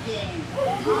 wonderful game.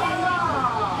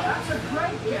 Ah, that's a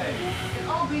great game.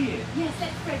 I'll be in. Yes,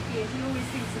 let Fred be it. He always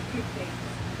thinks of good things.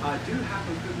 I do have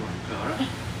a good one, Clara.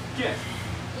 Guess.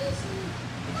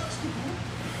 Vegetable.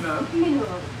 No.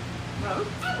 Mineral. No.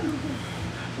 Animal.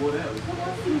 What else? What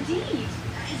else indeed?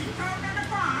 Is it found on a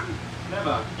farm?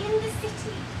 Never. In the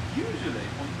city. Usually.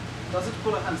 Does it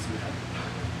pull a hansom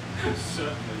cab?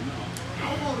 Certainly not.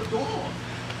 How about a dog?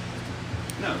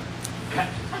 No. Cat.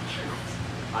 A cat.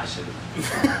 I said it.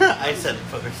 I said it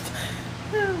first.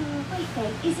 Wait,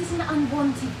 Fred. Is it an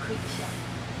unwanted creature?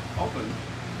 Often.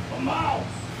 A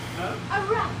mouse. No. A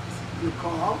rat. Good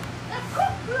call. A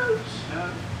cockroach. No.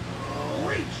 A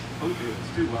reach! Oh dear,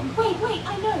 it's too wonderful. Wait,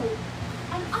 I know.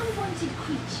 An unwanted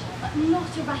creature, but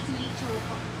not a ratty leech or a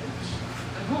cockroach.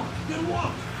 And what? Then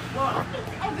what? What?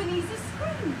 It's Ebenezer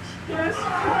Scrooge.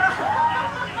 Yes.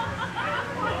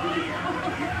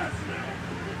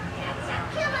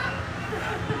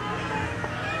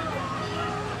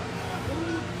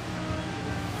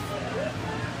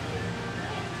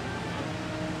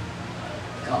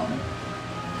 Come.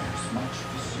 There's much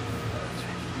to see.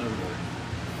 No more.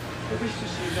 I wish to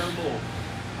see no more.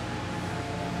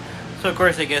 So of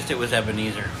course they guessed it was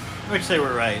Ebenezer, which they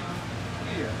were right.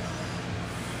 Yes.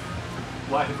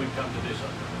 Why have we come to this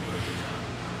unfortunate time?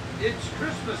 It's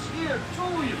Christmas here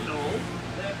too, you know.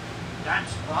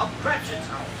 That's Bob Cratchit's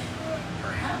house.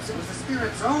 Perhaps it was the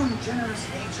spirit's own generous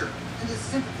nature and his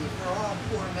sympathy for all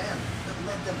poor men that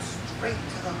led them straight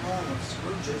to the home of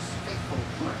Scrooge's faithful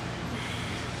clerk.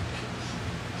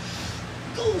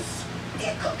 Goose!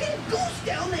 They're cooking goose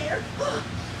down there!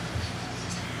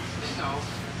 No.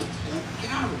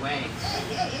 Get out of the way.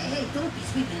 Hey, don't be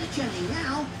sweeping the chimney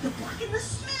now. You're blocking the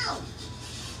smell.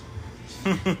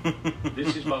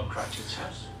 This is Bob Cratchit's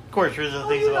house. Of course, there's the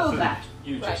things you about know food. that?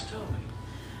 You Right. just told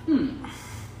me.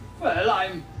 Well,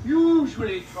 I'm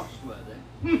usually trustworthy.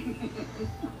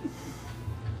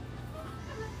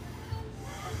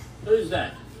 Who's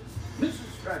that?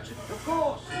 Mrs. Cratchit, of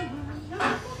course.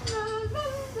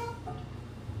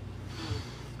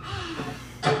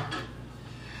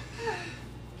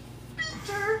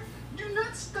 Peter, do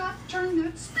not stop turning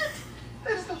that spit.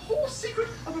 That is the whole secret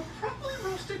of a properly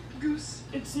roasted goose.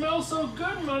 It smells so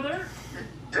good, Mother.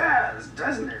 It does,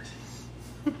 doesn't it?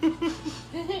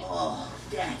 Oh,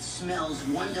 that smells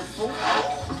wonderful.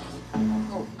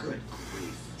 Oh, good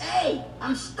grief. Hey,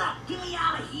 I'm stuck. Get me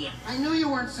out of here. I knew you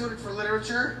weren't suited for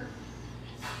literature.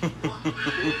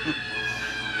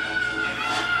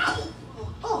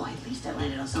 Oh, at least I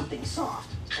landed on something soft.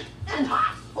 And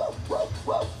hot. Woo, woo,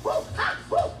 woo, woo, hot,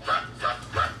 woo, hot, hot,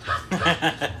 hot,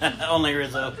 hot, hot. Only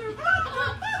Rizzo.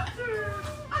 Mother!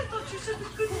 I thought you said we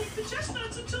couldn't eat the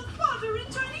chestnuts until Father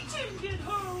and Tiny Tim get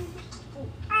home.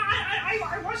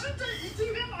 I wasn't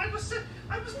eating them. I was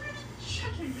merely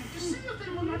checking them to see if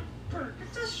they were not burnt.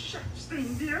 It's a chef's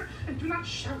thing, dear. And do not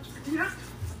shout, Bettina.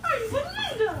 I'm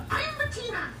Belinda. I'm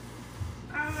Bettina.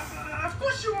 Of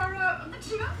course you are,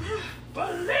 Bettina.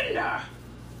 Belinda.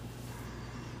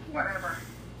 Whatever.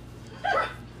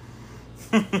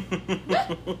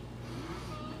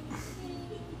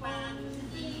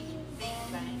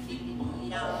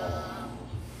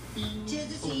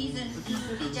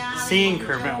 Seeing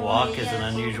Kermit walk is an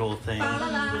unusual thing.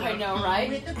 I know, right?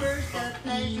 With a burst of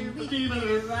pleasure we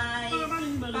feel right.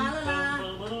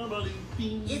 Fa-la-la.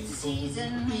 It's a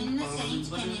season when the saints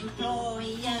can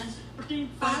employ us.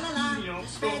 Fa-la-la.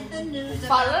 Spread the news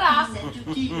Fa-la-la. about peace and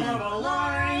to keep love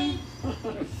alive.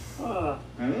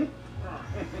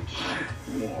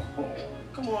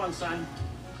 Come on, son.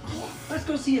 Let's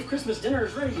go see if Christmas dinner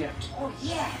is ready yet. Oh,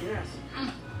 yeah. Yes.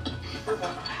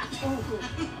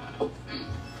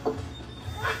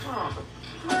 Oh,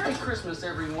 Merry Christmas,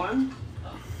 everyone.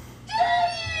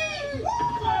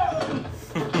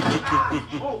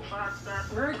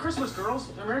 Merry Christmas, girls.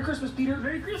 Merry Christmas, Peter.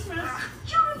 Merry Christmas.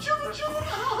 Children.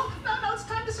 Now it's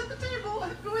time to set the table.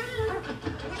 Go ahead.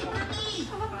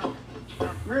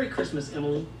 Merry Christmas,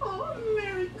 Emily. Oh,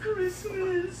 Merry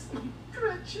Christmas.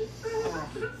 Cratchit.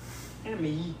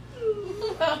 Emmy.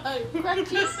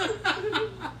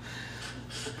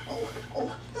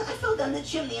 Oh, I fell down the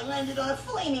chimney and landed on a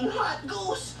flaming hot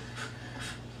goose.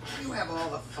 You have all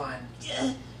the fun.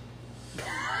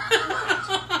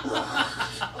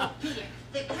 Oh, Peter,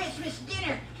 the Christmas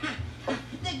dinner.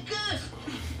 The goose.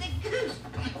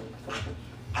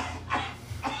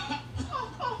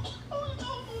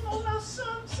 Oh, now,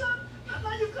 son.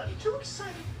 Now you've gotten too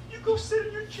excited. You go sit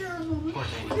in your chair a moment.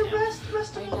 You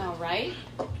rest a I moment. know, right?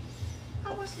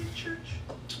 How was the church?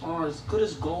 Oh, as good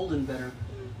as gold and better.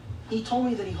 He told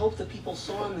me that he hoped that people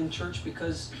saw him in church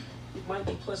because it might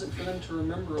be pleasant for them to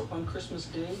remember upon Christmas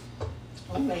Day.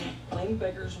 Oh, may lame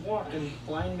beggars walk and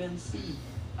blind men see.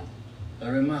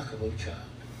 A remarkable child.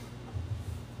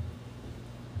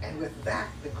 And with that,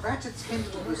 the Cratchits came to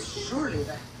what was surely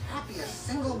the happiest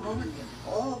single moment in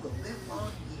all the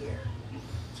livelong year.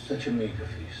 Such a meager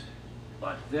feast.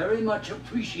 But very much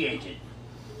appreciated.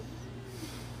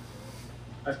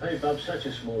 I paid Bob such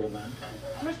a small amount.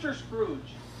 Mr.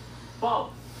 Scrooge,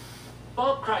 Bob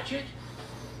Cratchit?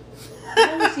 it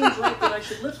always seems right that I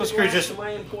should lift So the Scrooge glass just to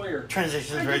my employer.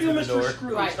 transitions I right give you through the Mr. door.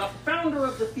 Scrooge, Right. the founder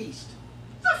of the feast.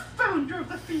 The founder of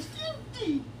the feast,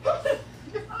 indeed.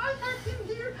 If I had him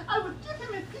here, I would give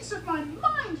him a piece of my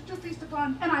mind to feast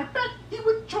upon, and I bet he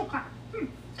would choke on it.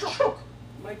 Choke.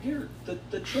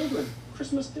 children?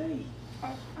 Christmas Day.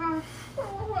 Well,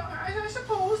 I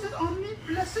suppose that on the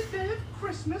blessed day of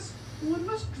Christmas, one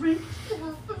must drink to the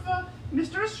health of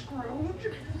Mr.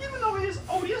 Scrooge, even though he is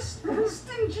odious,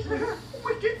 stingy,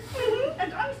 wicked,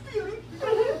 and unfeeling,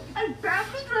 and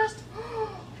badly dressed.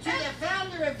 To the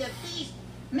founder of the feast,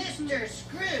 Mr.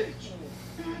 Scrooge.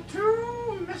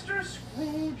 To Mr.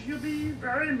 Scrooge, you'll be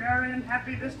very merry and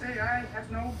happy this day, I have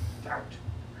no doubt.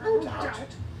 No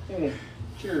doubt. Hey,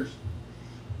 cheers.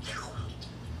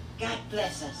 God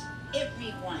bless us,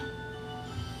 everyone.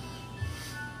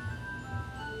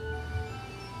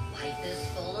 Life is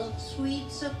full of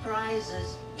sweet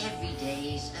surprises. Every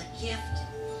day's a gift.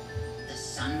 The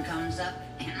sun comes up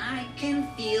and I can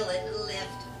feel it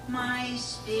lift. My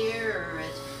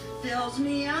spirit fills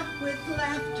me up with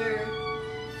laughter,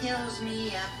 fills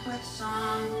me up with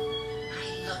song.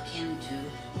 I look into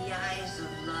the eyes of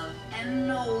love and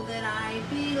know that I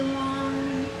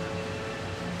belong.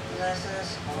 Bless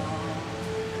us all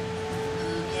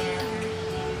who gather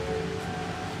here,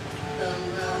 the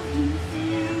loving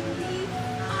family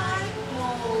I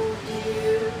hold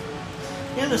dear.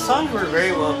 Yeah, the songs were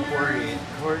very well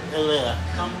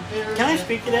choreographed. Can I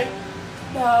speak today?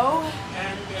 No.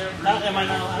 Am I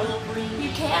not allowed? You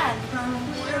can.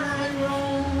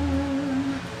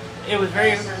 It was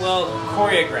very well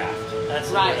choreographed. That's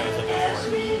the right. word I was looking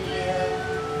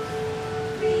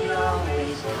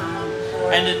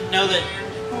for. And to know that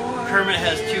Kermit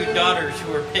has 2 daughters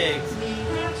who are pigs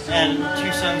and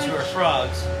 2 sons who are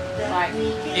frogs. Right.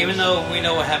 Even though we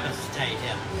know what happens to Tiny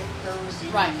Tim.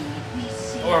 Right.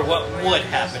 Or what would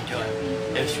happen to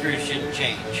him if Scrooge didn't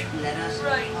change. Let us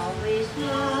always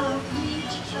love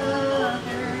each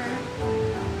other.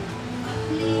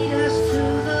 Lead us to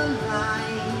the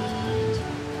light.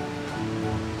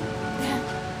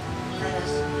 Let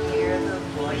us hear the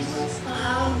voice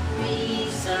of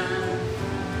reason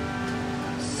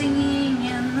singing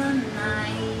in the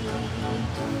night.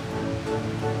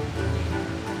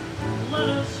 Let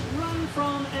us run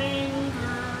from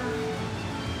anger.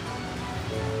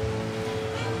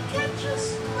 Catch us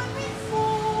when we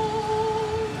fall.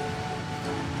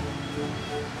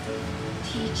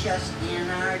 Teach us in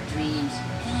our dreams,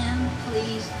 and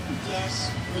please,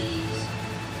 yes, please,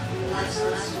 bless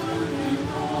us one and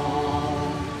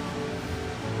all.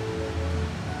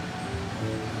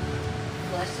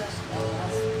 Bless us all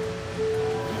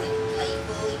with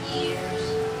playful years,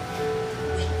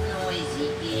 with noisy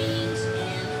games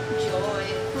and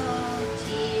joyful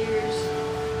tears.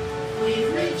 We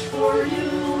reach for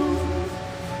you,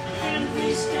 and we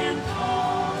stand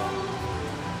tall.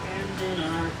 And in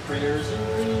our prayers and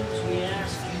dreams we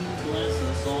ask you bless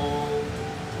us all.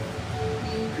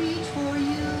 We reach for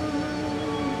you,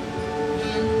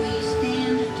 and we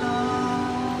stand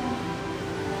tall.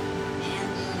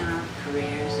 And in our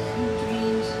prayers and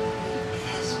dreams we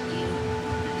ask you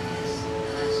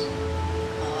bless us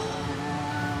all.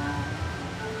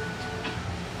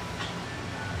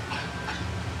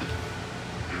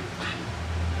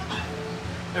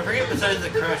 I forget besides the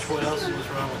crush what else was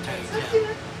wrong with Tiny Tim.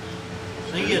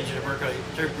 I think he had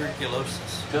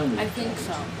tuberculosis. I think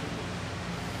so.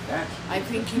 That's I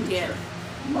think he did.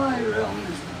 my realm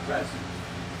is the present.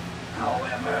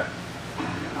 However,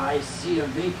 I see a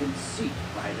vacant seat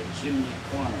by the chimney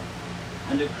corner,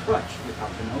 and a crutch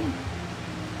without an owner.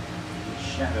 His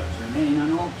shadows remain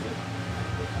unaltered,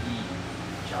 but he,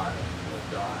 child, will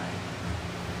die.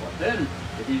 But then,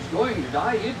 if he's going to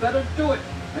die, he'd better do it,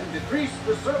 and decrease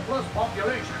the surplus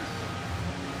population.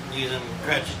 Using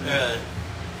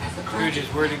Scrooge's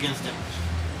word against him.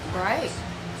 Right.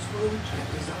 Scrooge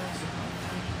kept his eyes upon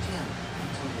Tiny Tim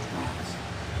until his last.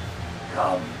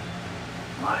 Come,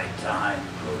 my time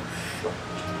grows short.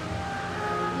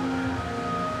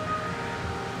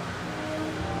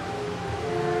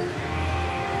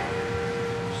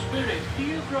 Spirit, do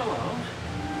you grow old?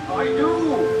 I do!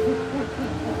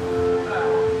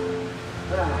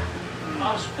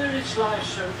 Our spirit's life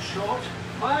so short.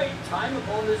 My time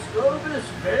upon this globe is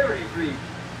very brief.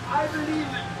 I believe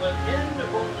it will end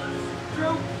upon the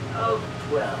stroke of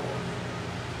 12.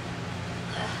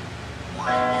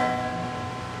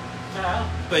 Now,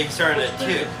 But he started at 2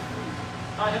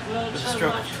 I have learned with a so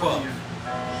stroke much of from 12. you.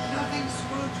 Nothing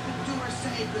Scrooge could do or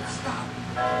say could stop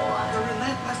the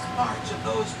relentless march of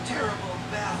those terrible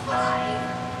bells.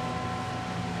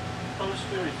 Oh,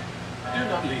 Spirit, do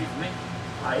not leave me.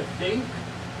 I think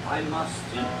I must,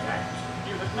 in fact.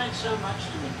 You have meant so much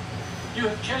to me. You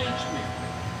have changed me.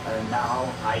 And now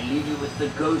I leave you with the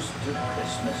ghost of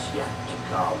Christmas yet to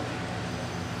come.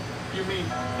 You mean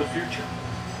the future?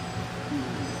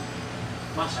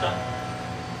 Must I?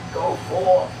 Go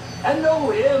forth and know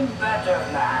him better,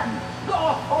 man.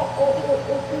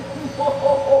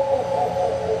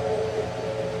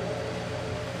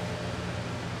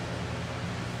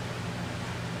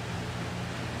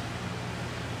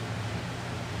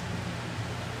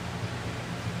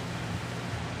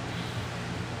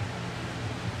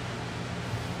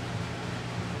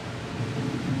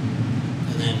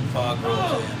 And then fog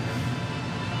rolls in.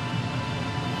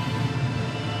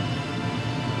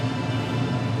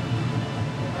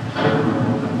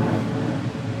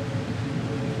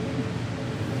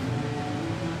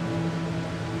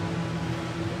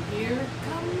 Here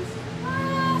comes the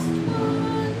last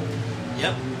one.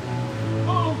 Yep.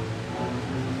 Oh.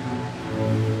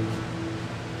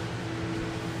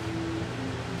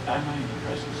 Am I in the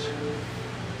presence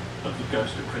of the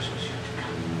ghost of Christmas yet to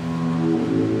come?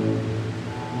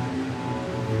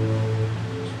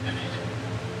 Spirit,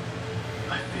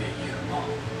 I fear you more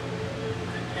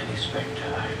than any spectre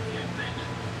I have yet met.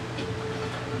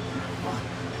 Oh,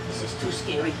 this is too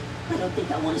scary. I don't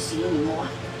think I want to see anymore. Oh,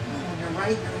 you're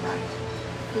right, you're right.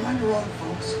 You're on your own,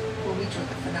 folks. We'll meet you at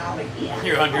the finale. Yeah.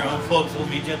 You're on your own, folks. We'll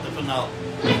meet you at the finale.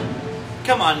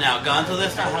 Come on now, Gonzo.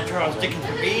 That's not how Charles Dickens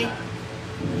would be.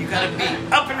 You gotta be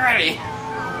up and ready.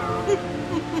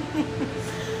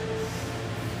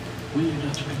 Will you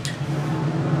not be?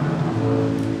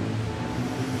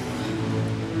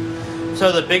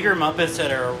 So the bigger Muppets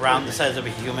that are around the size of a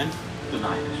human, The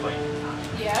night is waiting.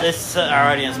 Yeah. this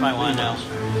our audience might want to know.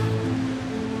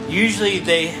 Usually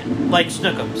they like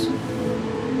Snookums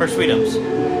or Sweetums,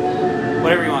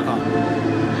 whatever you want to call them,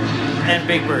 and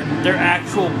Big Bird. They're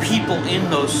actual people in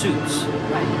those suits.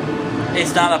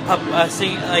 It's not a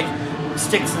thing like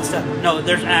sticks and stuff. No,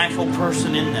 there's an actual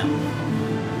person in them.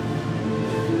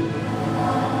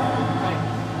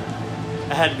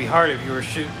 It had to be hard if you were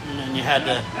shooting and you had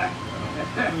to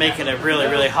make it a really,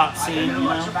 really hot scene. I don't know You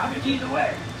much know? about it either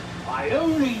way. I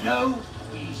only know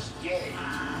he's dead.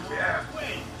 Yeah.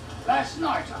 When? Last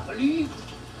night, I believe.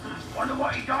 Wonder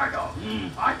what he died of.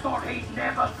 I thought he'd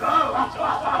never go.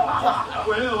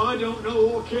 Well, I don't know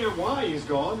or care why he's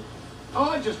gone.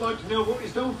 I'd just like to know what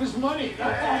he's done for his money.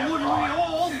 Wouldn't we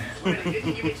all? Well, he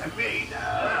didn't give it to me,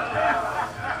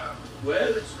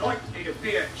 Well, it's likely to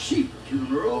be a cheap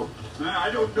funeral. I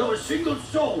don't know a single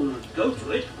soul who'd go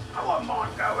to it. I won't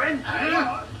mind going.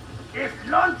 If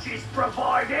lunch is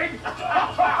provided.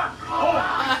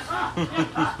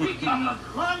 Speaking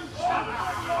of lunch.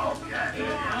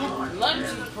 Lunch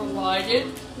is provided.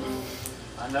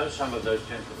 I know some of those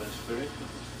gentlemen, Spirit.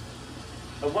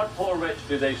 Of what poor wretch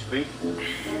do they speak?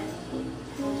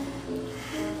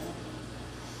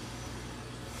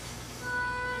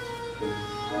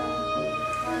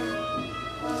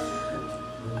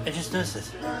 I just noticed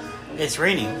this. It's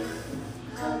raining,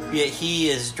 yet he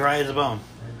is dry as a bone.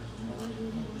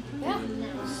 Yeah.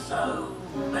 So,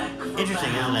 back from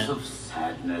Interesting, the isn't house it? of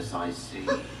sadness, I see.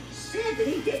 Said that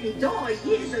he didn't die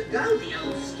years ago, the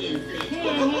old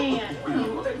skinflint.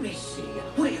 Well, let me see.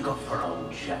 What do you got for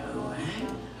old Joe, eh?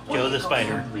 What Joe do the you got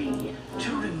Spider. for me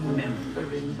to remember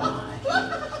him by?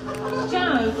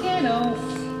 Joe, get off.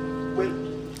 Well,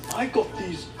 I got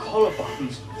these collar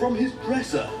buttons from his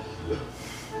dresser.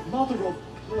 Mother of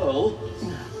pearl.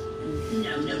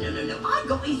 No. I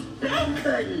got his bed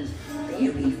curtains.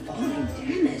 Very fine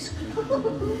damask.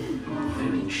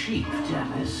 Very cheap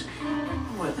damask.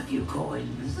 Worth a few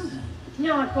coins.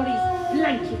 No, I've got his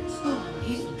blankets.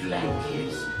 His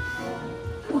blankets.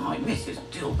 Why, Mrs.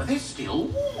 Dilber, they're still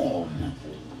warm.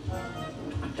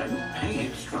 I don't pay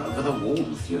extra for the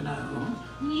warmth, you know.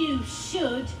 You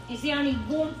should. It's the only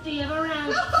warmth he ever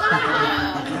had.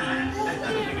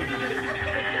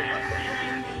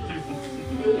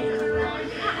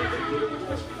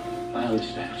 I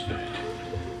understand, Spirit.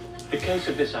 The case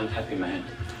of this unhappy man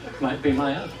might be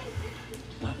my own.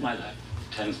 My life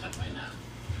tends that way now.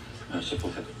 Merciful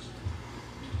heavens.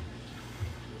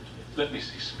 Let me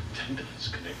see some tenderness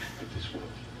connected with this world.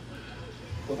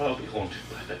 Or I'll be haunted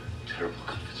by that terrible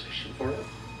conversation forever.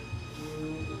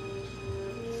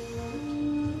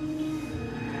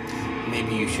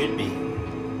 Maybe you should be.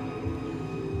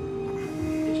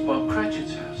 It's Bob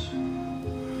Cratchit's house.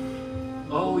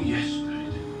 Oh, yes,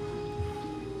 Spirit.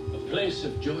 A place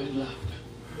of joy and laughter.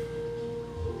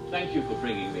 Thank you for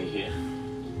bringing me here.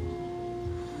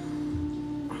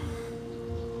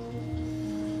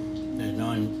 There's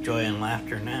no joy and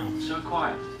laughter now. So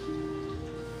quiet.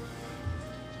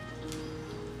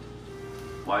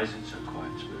 Why is it so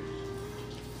quiet, Spirit?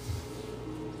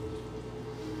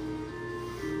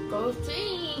 Go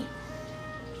see.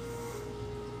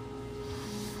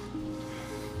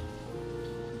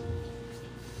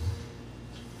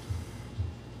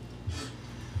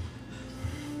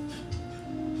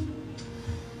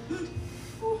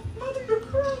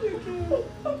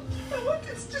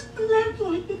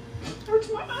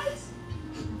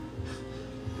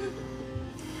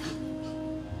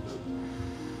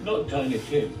 Not Tiny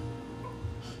Tim.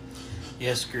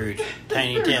 Yes, Scrooge.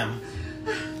 Tiny Tim.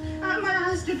 My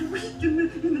eyes get weak in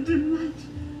the dim light.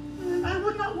 I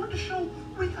would not want to show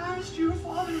weak eyes to your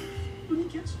father when he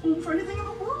gets home for anything in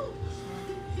the world.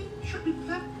 He should be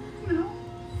back now.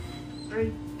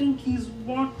 I think he's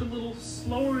walked a little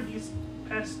slower these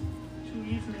past 2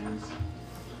 evenings.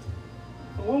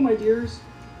 Hello, my dears.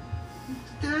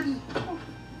 Daddy.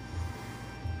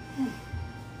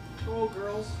 Hello,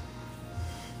 girls.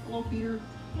 Hello, Peter.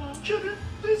 Children,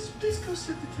 please go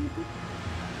set the table.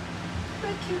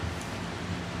 Thank you.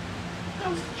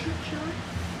 How's the churchyard?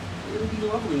 It'll be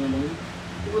lovely, Emily.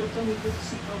 It would have done me good to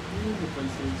see how green the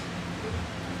place is.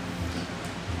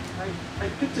 I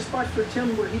picked a spot for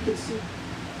Tim where he can see.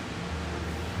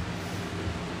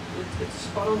 It's a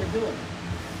spot on the hill.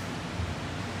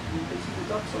 You can see the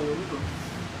ducks on the river.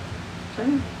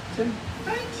 Tim?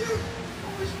 Thank you.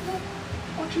 Always love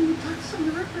watching the ducks on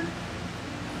the river.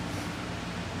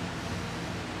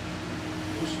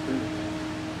 Oh, Spirit.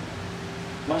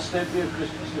 Must there be a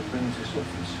Christmas that brings us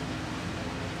orphans?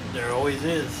 There always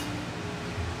is.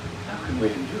 How can we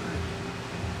endure it?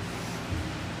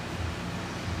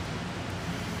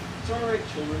 It's all right,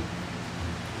 children.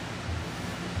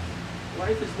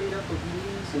 Life is made up of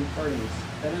meetings and partings.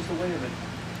 That is the way of it.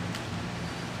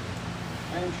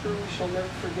 I am sure we shall never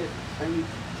forget Tiny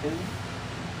Tim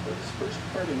or his first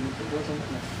parting if it wasn't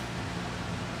enough.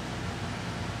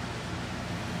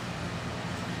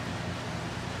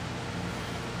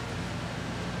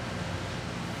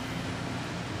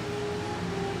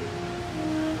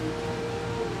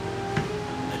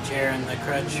 The chair and the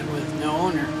crutch with no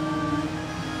owner.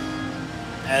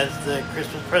 As the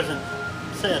Christmas present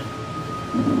said.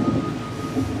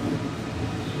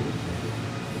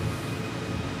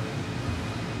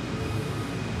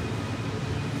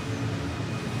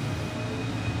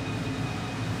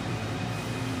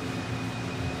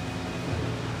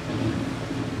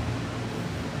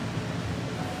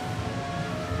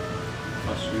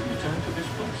 Must we return to this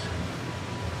place?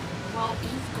 Well,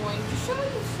 he's going to show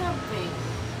you something.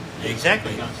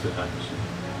 Exactly. That's the answer.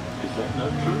 Is that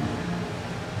not true?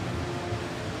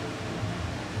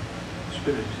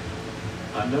 Spirit,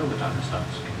 I know what I must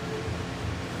ask.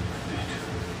 Yet,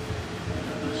 I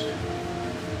don't understand.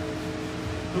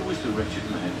 Who was the wretched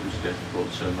man whose death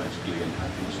brought so much glee and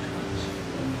happiness to us?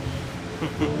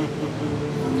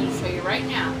 I'm going to show you right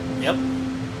now. Yep.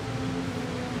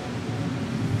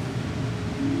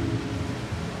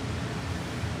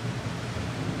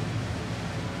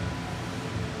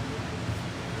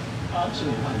 Answer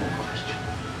me one more question.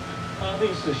 Are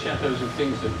these the shadows of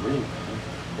things that will be,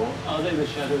 or are they the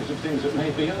shadows of things that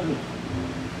may be only?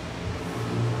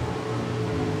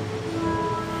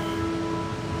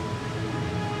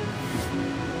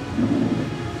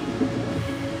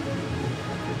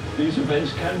 These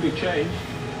events can be changed.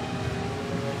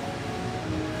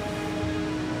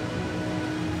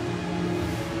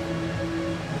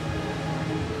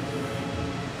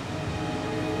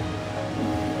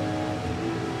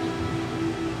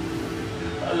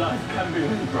 A life can be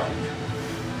made bright.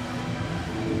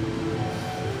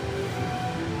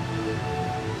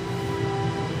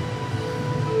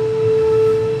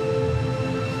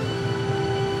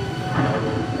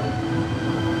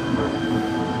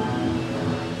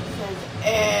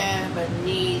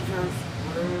 Ebenezer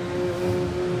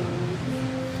Scrooge.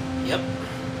 Yep.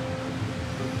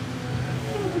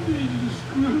 Ebenezer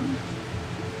Scrooge.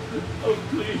 Oh,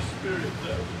 please, Spirit,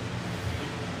 no.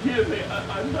 Hear me,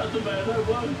 I'm not the man I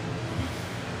was.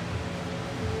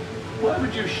 Why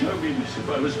would you show me this if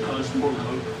I was past all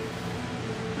hope?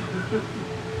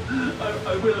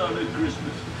 I will honor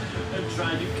Christmas and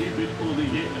try to keep it all the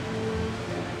year.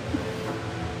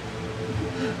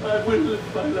 I will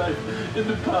live my life in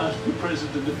the past, the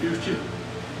present, and the future.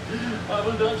 I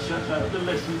will not shut out the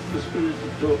lessons the spirits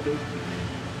have taught me.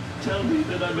 Tell me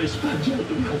that I may sponge out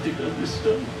the writing on this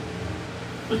stone.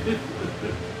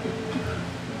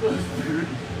 Oh, Spirit,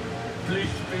 please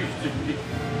speak to me.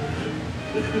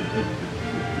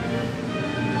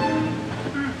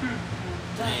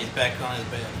 He's back on his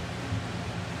bed.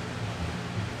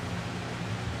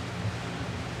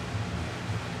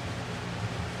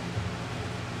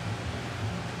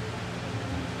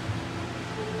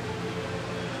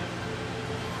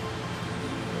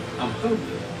 I'm home.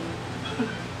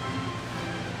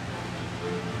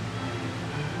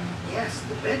 Yes,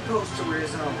 the bedposts were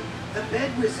his own. The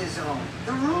bed was his own.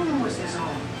 The room was his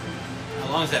own.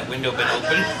 How long has that window been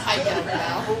open? I don't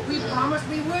know. We promised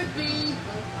we would be.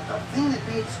 But the thing that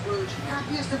made Scrooge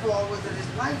happiest of all was that his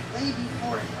life lay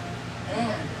before him.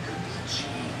 And it could be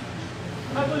changed.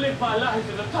 I will live my life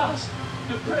in the past.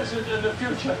 the present and the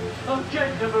future of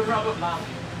Jacob and Robert Marley.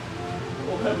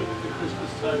 Oh, heaven in the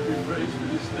Christmas time be praised for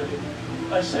this day.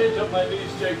 I say it on my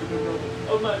knees, Jacob and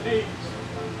Robert, on my knees.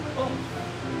 Oh,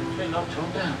 they're not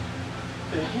torn down.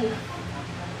 They're here,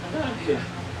 and I'm here.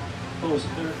 Oh, it's a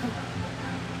miracle.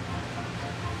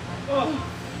 Oh.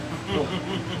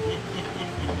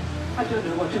 I don't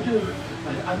know what to do.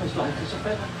 I'm as light as a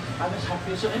feather. I'm as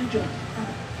happy as an angel.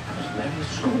 I'm as merry as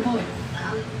a schoolboy.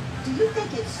 Do you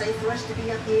think it's safe for us to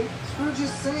be up here? Scrooge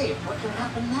is safe. What can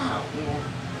happen now? Yeah.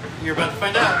 You're about to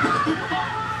find out.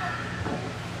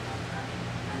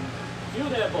 You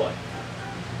there, boy.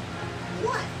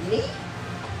 What, me?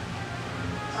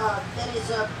 That is,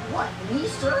 what, me,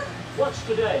 sir? What's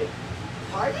today?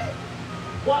 Pardon?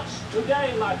 What's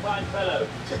today, my fine fellow?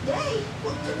 Today?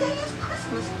 Well, today is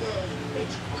Christmas Day.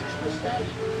 It's Christmas Day.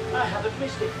 I haven't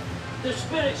missed it. The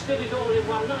spirits did it all in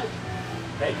one night.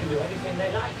 They can do anything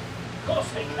they like. Of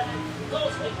course they can. Of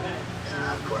course they can.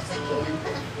 Of course they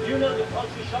can. You know the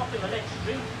poultry shop in the next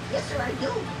street? Yes, sir, I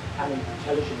do. An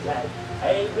intelligent lad.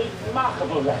 A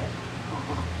remarkable lad.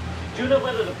 Do you know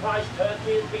whether the prize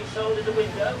turkey has been sold in the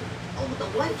window? Oh, the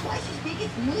one twice as big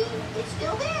as me? It's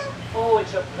still there. Oh,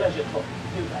 it's a pleasure talking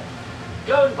to you, lad.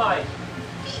 Go and buy it.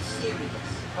 Be serious.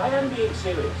 I am being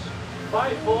serious. Buy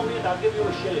it for me and I'll give you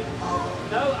a shilling. Oh.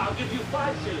 No, I'll give you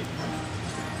 5 shillings.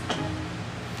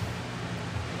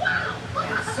 Wow!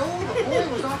 And so the boy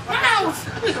was off the house.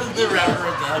 The rapper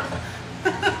again.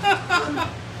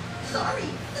 Sorry.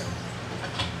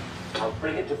 I'll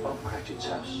bring it to Bob Cratchit's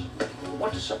house.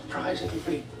 What a surprise it'll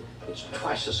be. It's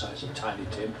twice the size of Tiny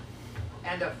Tim.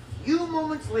 And a few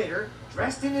moments later,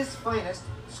 dressed in his finest,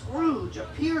 Scrooge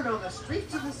appeared on the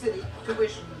streets of the city to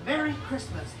wish Merry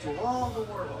Christmas to all the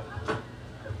world.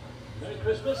 Merry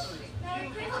Christmas. Merry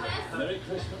Christmas. Merry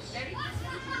Christmas. Merry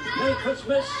Christmas. Merry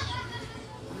Christmas.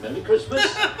 Merry Christmas.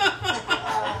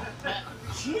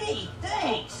 Gee,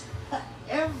 thanks.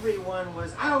 Everyone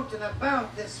was out and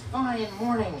about this fine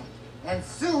morning, and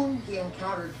soon he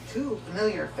encountered 2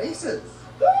 familiar faces.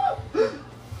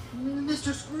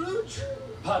 Mr. Scrooge?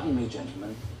 Pardon me,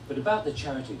 gentlemen, but about the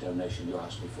charity donation you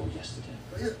asked me for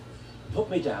yesterday. Put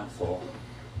me down for...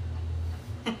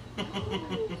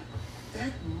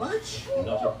 That much?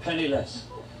 Not a penny less.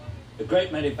 A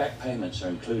great many back payments are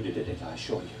included in it, I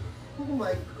assure you. Oh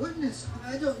my goodness,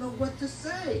 I don't know what to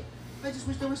say. I just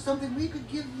wish there was something we could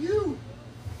give you.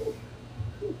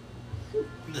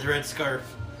 The red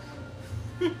scarf.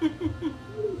 A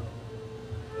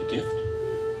gift?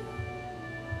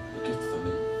 A gift for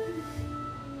me?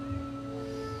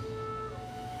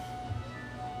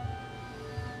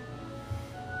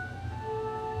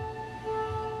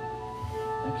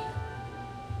 Thank you.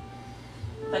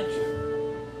 Thank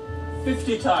you.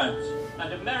 50 times.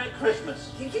 And a Merry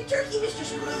Christmas. Here's your turkey, Mr.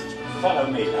 Scrooge. Follow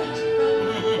me, lad.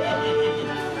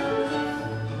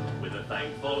 With a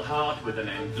thankful heart, with an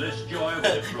endless joy, with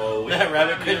a growing That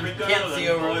rabbit family, can't see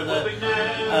over the turkey.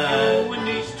 Nephew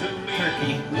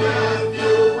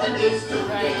and niece to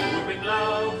me. Will bring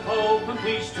love, hope, and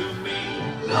peace to me.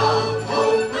 Love,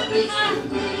 hope, and peace to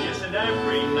me. Yes, and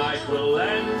every night will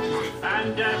end,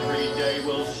 and every day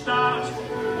will start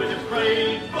with a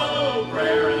grateful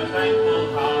prayer and a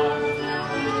thankful heart.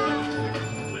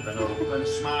 With an open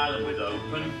smile and with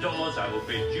open doors, I will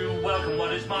bid you welcome.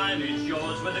 What is mine is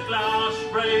yours. With a glass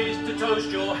raised to toast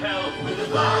your health. With a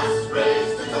glass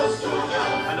raised to toast your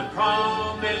health. And a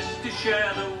promise to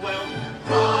share the wealth.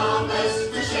 Promise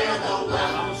to share the wealth.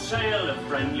 I will sail a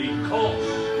friendly course,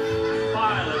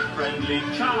 file a friendly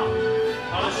chart,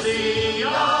 on a sea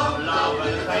of love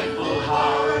and a thankful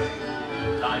heart.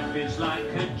 Life is like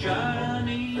a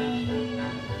journey.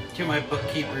 To my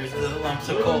bookkeepers, the lumps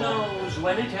of Who coal. knows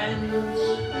when it ends?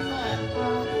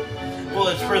 Well,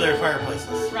 it's for their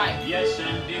fireplaces. Right. Yes,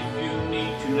 and if you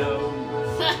need to know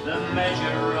the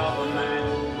measure of a man,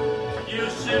 you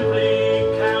simply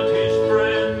count his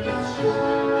friends.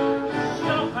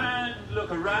 Stop and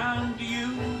look around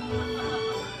you.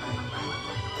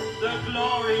 The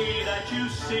glory that you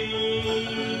see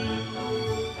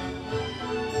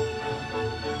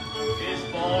is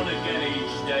born again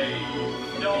each day.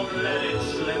 Don't let it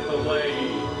slip away.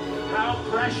 How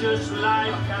precious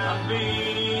life can be.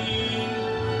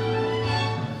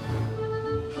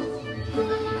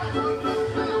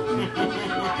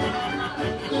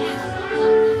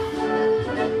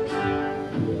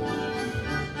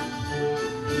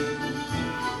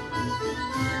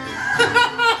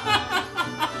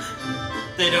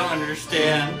 They don't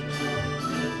understand.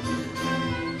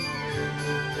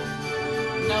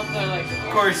 Nope, they're like...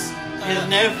 Of course, his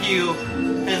nephew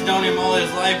has known him all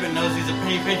his life and knows he's a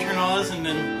penny pincher and all this, and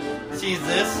then sees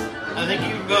this. I think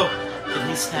you can go, Did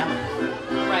he snap?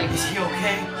 Right. Is he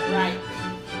okay? Right.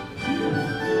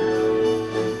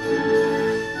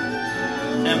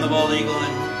 And the bald eagle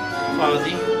and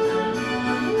Fozzie.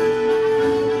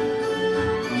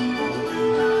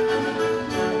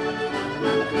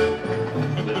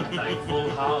 Thankful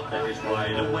heart that is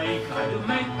wide awake, I do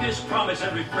make this promise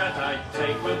every breath I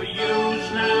take will be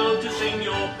used now to sing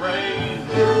your praise.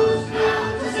 Used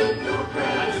now to sing your praise.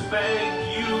 And to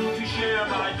beg you to share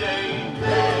my day.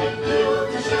 Beg you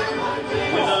to share my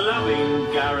day. With a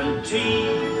loving guarantee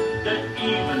that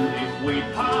even if we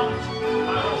part,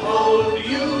 I will hold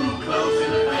you close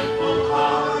in a thankful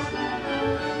heart.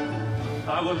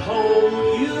 I will hold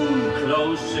you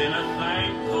close in a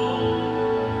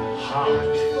thankful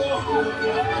heart.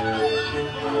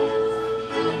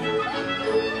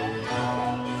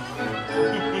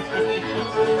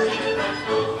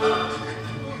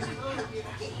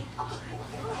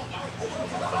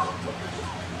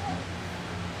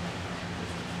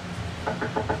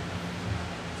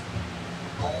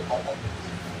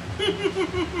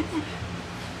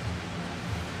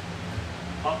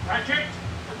 Cratchit!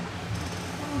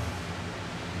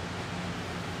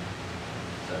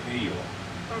 So here you are.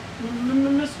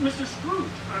 Mr.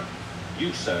 Scrooge. You,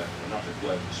 sir, were not at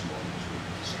work this morning as we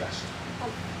discussed.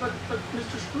 But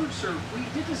Mr. Scrooge, sir, we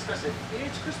did discuss it.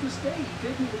 It's Christmas Day. He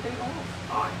gave me the day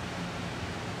off.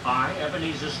 I,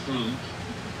 Ebenezer Scrooge,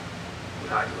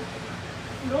 would I do it?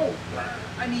 No,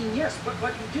 I mean, yes, but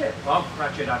you did. Bob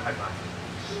Cratchit, I've had my feelings.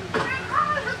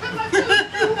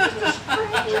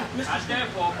 And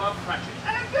therefore, Bob Cratchit.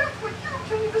 And therefore, you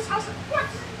came to this house at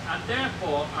once. And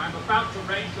therefore, I'm about to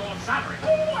raise your salary. Oh,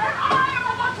 and I am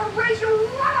about to raise you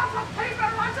right off the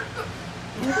pavement right to...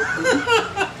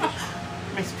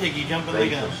 Miss Piggy jumping the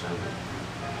gun.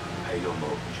 Pay your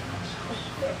mortgage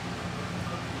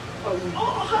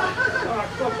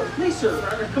Please, sir,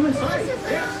 come inside. Yes,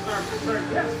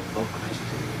 yes. Bob Cratchit,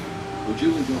 would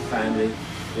you and your family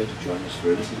care to join us for a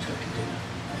little turkey dinner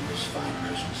on this fine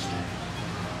Christmas day?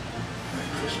 Merry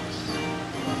Christmas.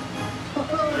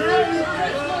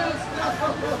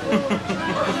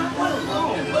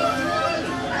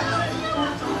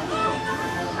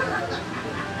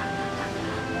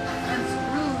 And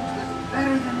Scrooge was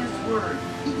better than his word.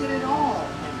 He did it all,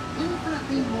 and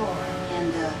infinitely more.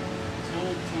 And,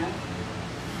 Tiny Tim?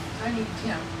 Tiny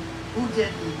Tim, who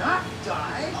did not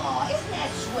die. Oh, isn't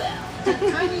that swell? To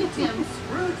Tiny Tim,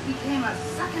 Scrooge became a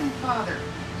second father.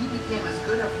 He became as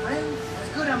good a friend, as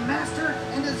good a master,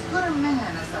 and as good a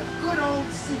man as the good old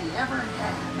city ever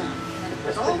had. And it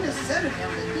was always said of him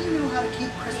that he knew how to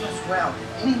keep Christmas well.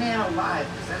 Any man alive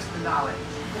possessed the knowledge.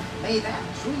 May that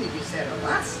truly be said of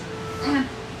us, and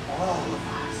all of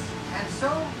us. And so,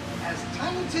 as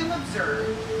Tiny Tim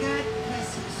observed, God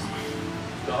bless us.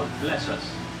 God bless us,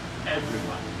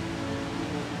 everyone.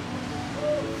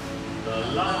 The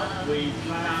love we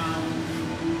found.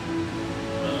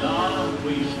 The love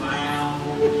we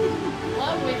found.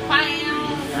 Love we found.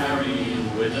 We carry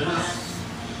with us,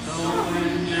 so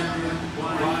we're never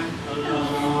quite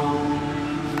alone.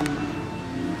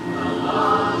 The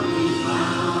love we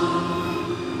found.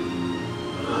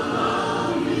 The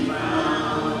love we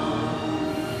found.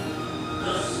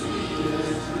 The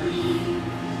sweetest dream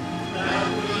that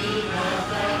we have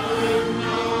ever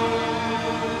known.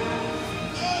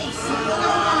 Hey, see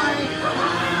you.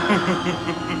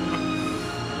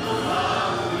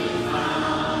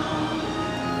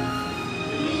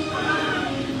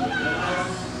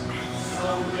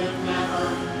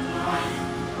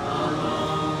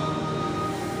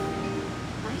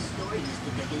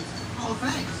 Oh,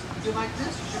 thanks. If you like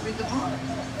this, you should read the book.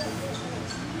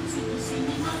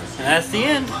 And that's the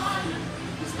end.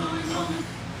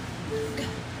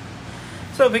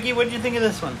 So, Vicky, what did you think of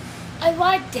this one? I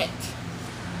liked it.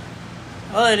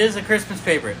 Well, it is a Christmas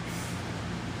favorite.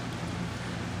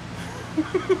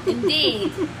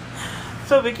 Indeed.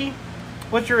 So, Vicky,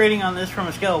 what's your rating on this from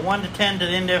a scale of 1 to 10 to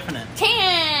indefinite?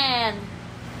 10!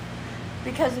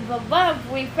 Because of the love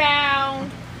we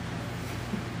found.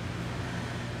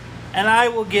 And I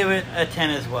will give it a 10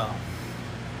 as well.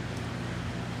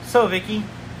 So, Vicky,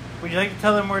 would you like to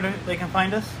tell them where they can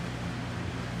find us?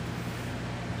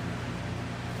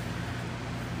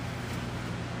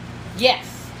 Yes.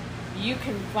 You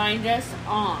can find us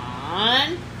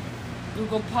on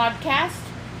Google Podcast,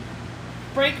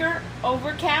 Breaker,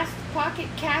 Overcast, Pocket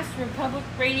Cast, Republic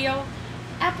Radio,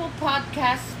 Apple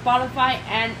Podcasts, Spotify,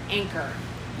 and Anchor.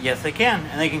 Yes, they can.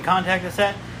 And they can contact us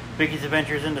at Vicky's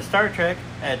Adventures into Star Trek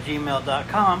at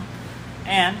gmail.com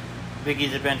and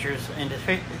Vicky's Adventures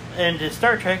into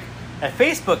Star Trek at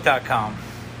facebook.com.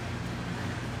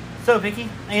 So, Vicky,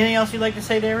 anything else you'd like to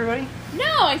say to everybody?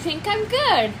 No, I think I'm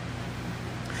good.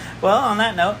 Well, on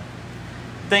that note,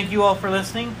 thank you all for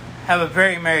listening. Have a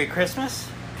very Merry Christmas.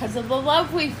 Because of the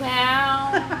love we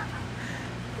found.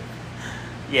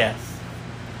 Yes.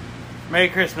 Merry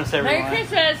Christmas, everyone. Merry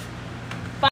Christmas.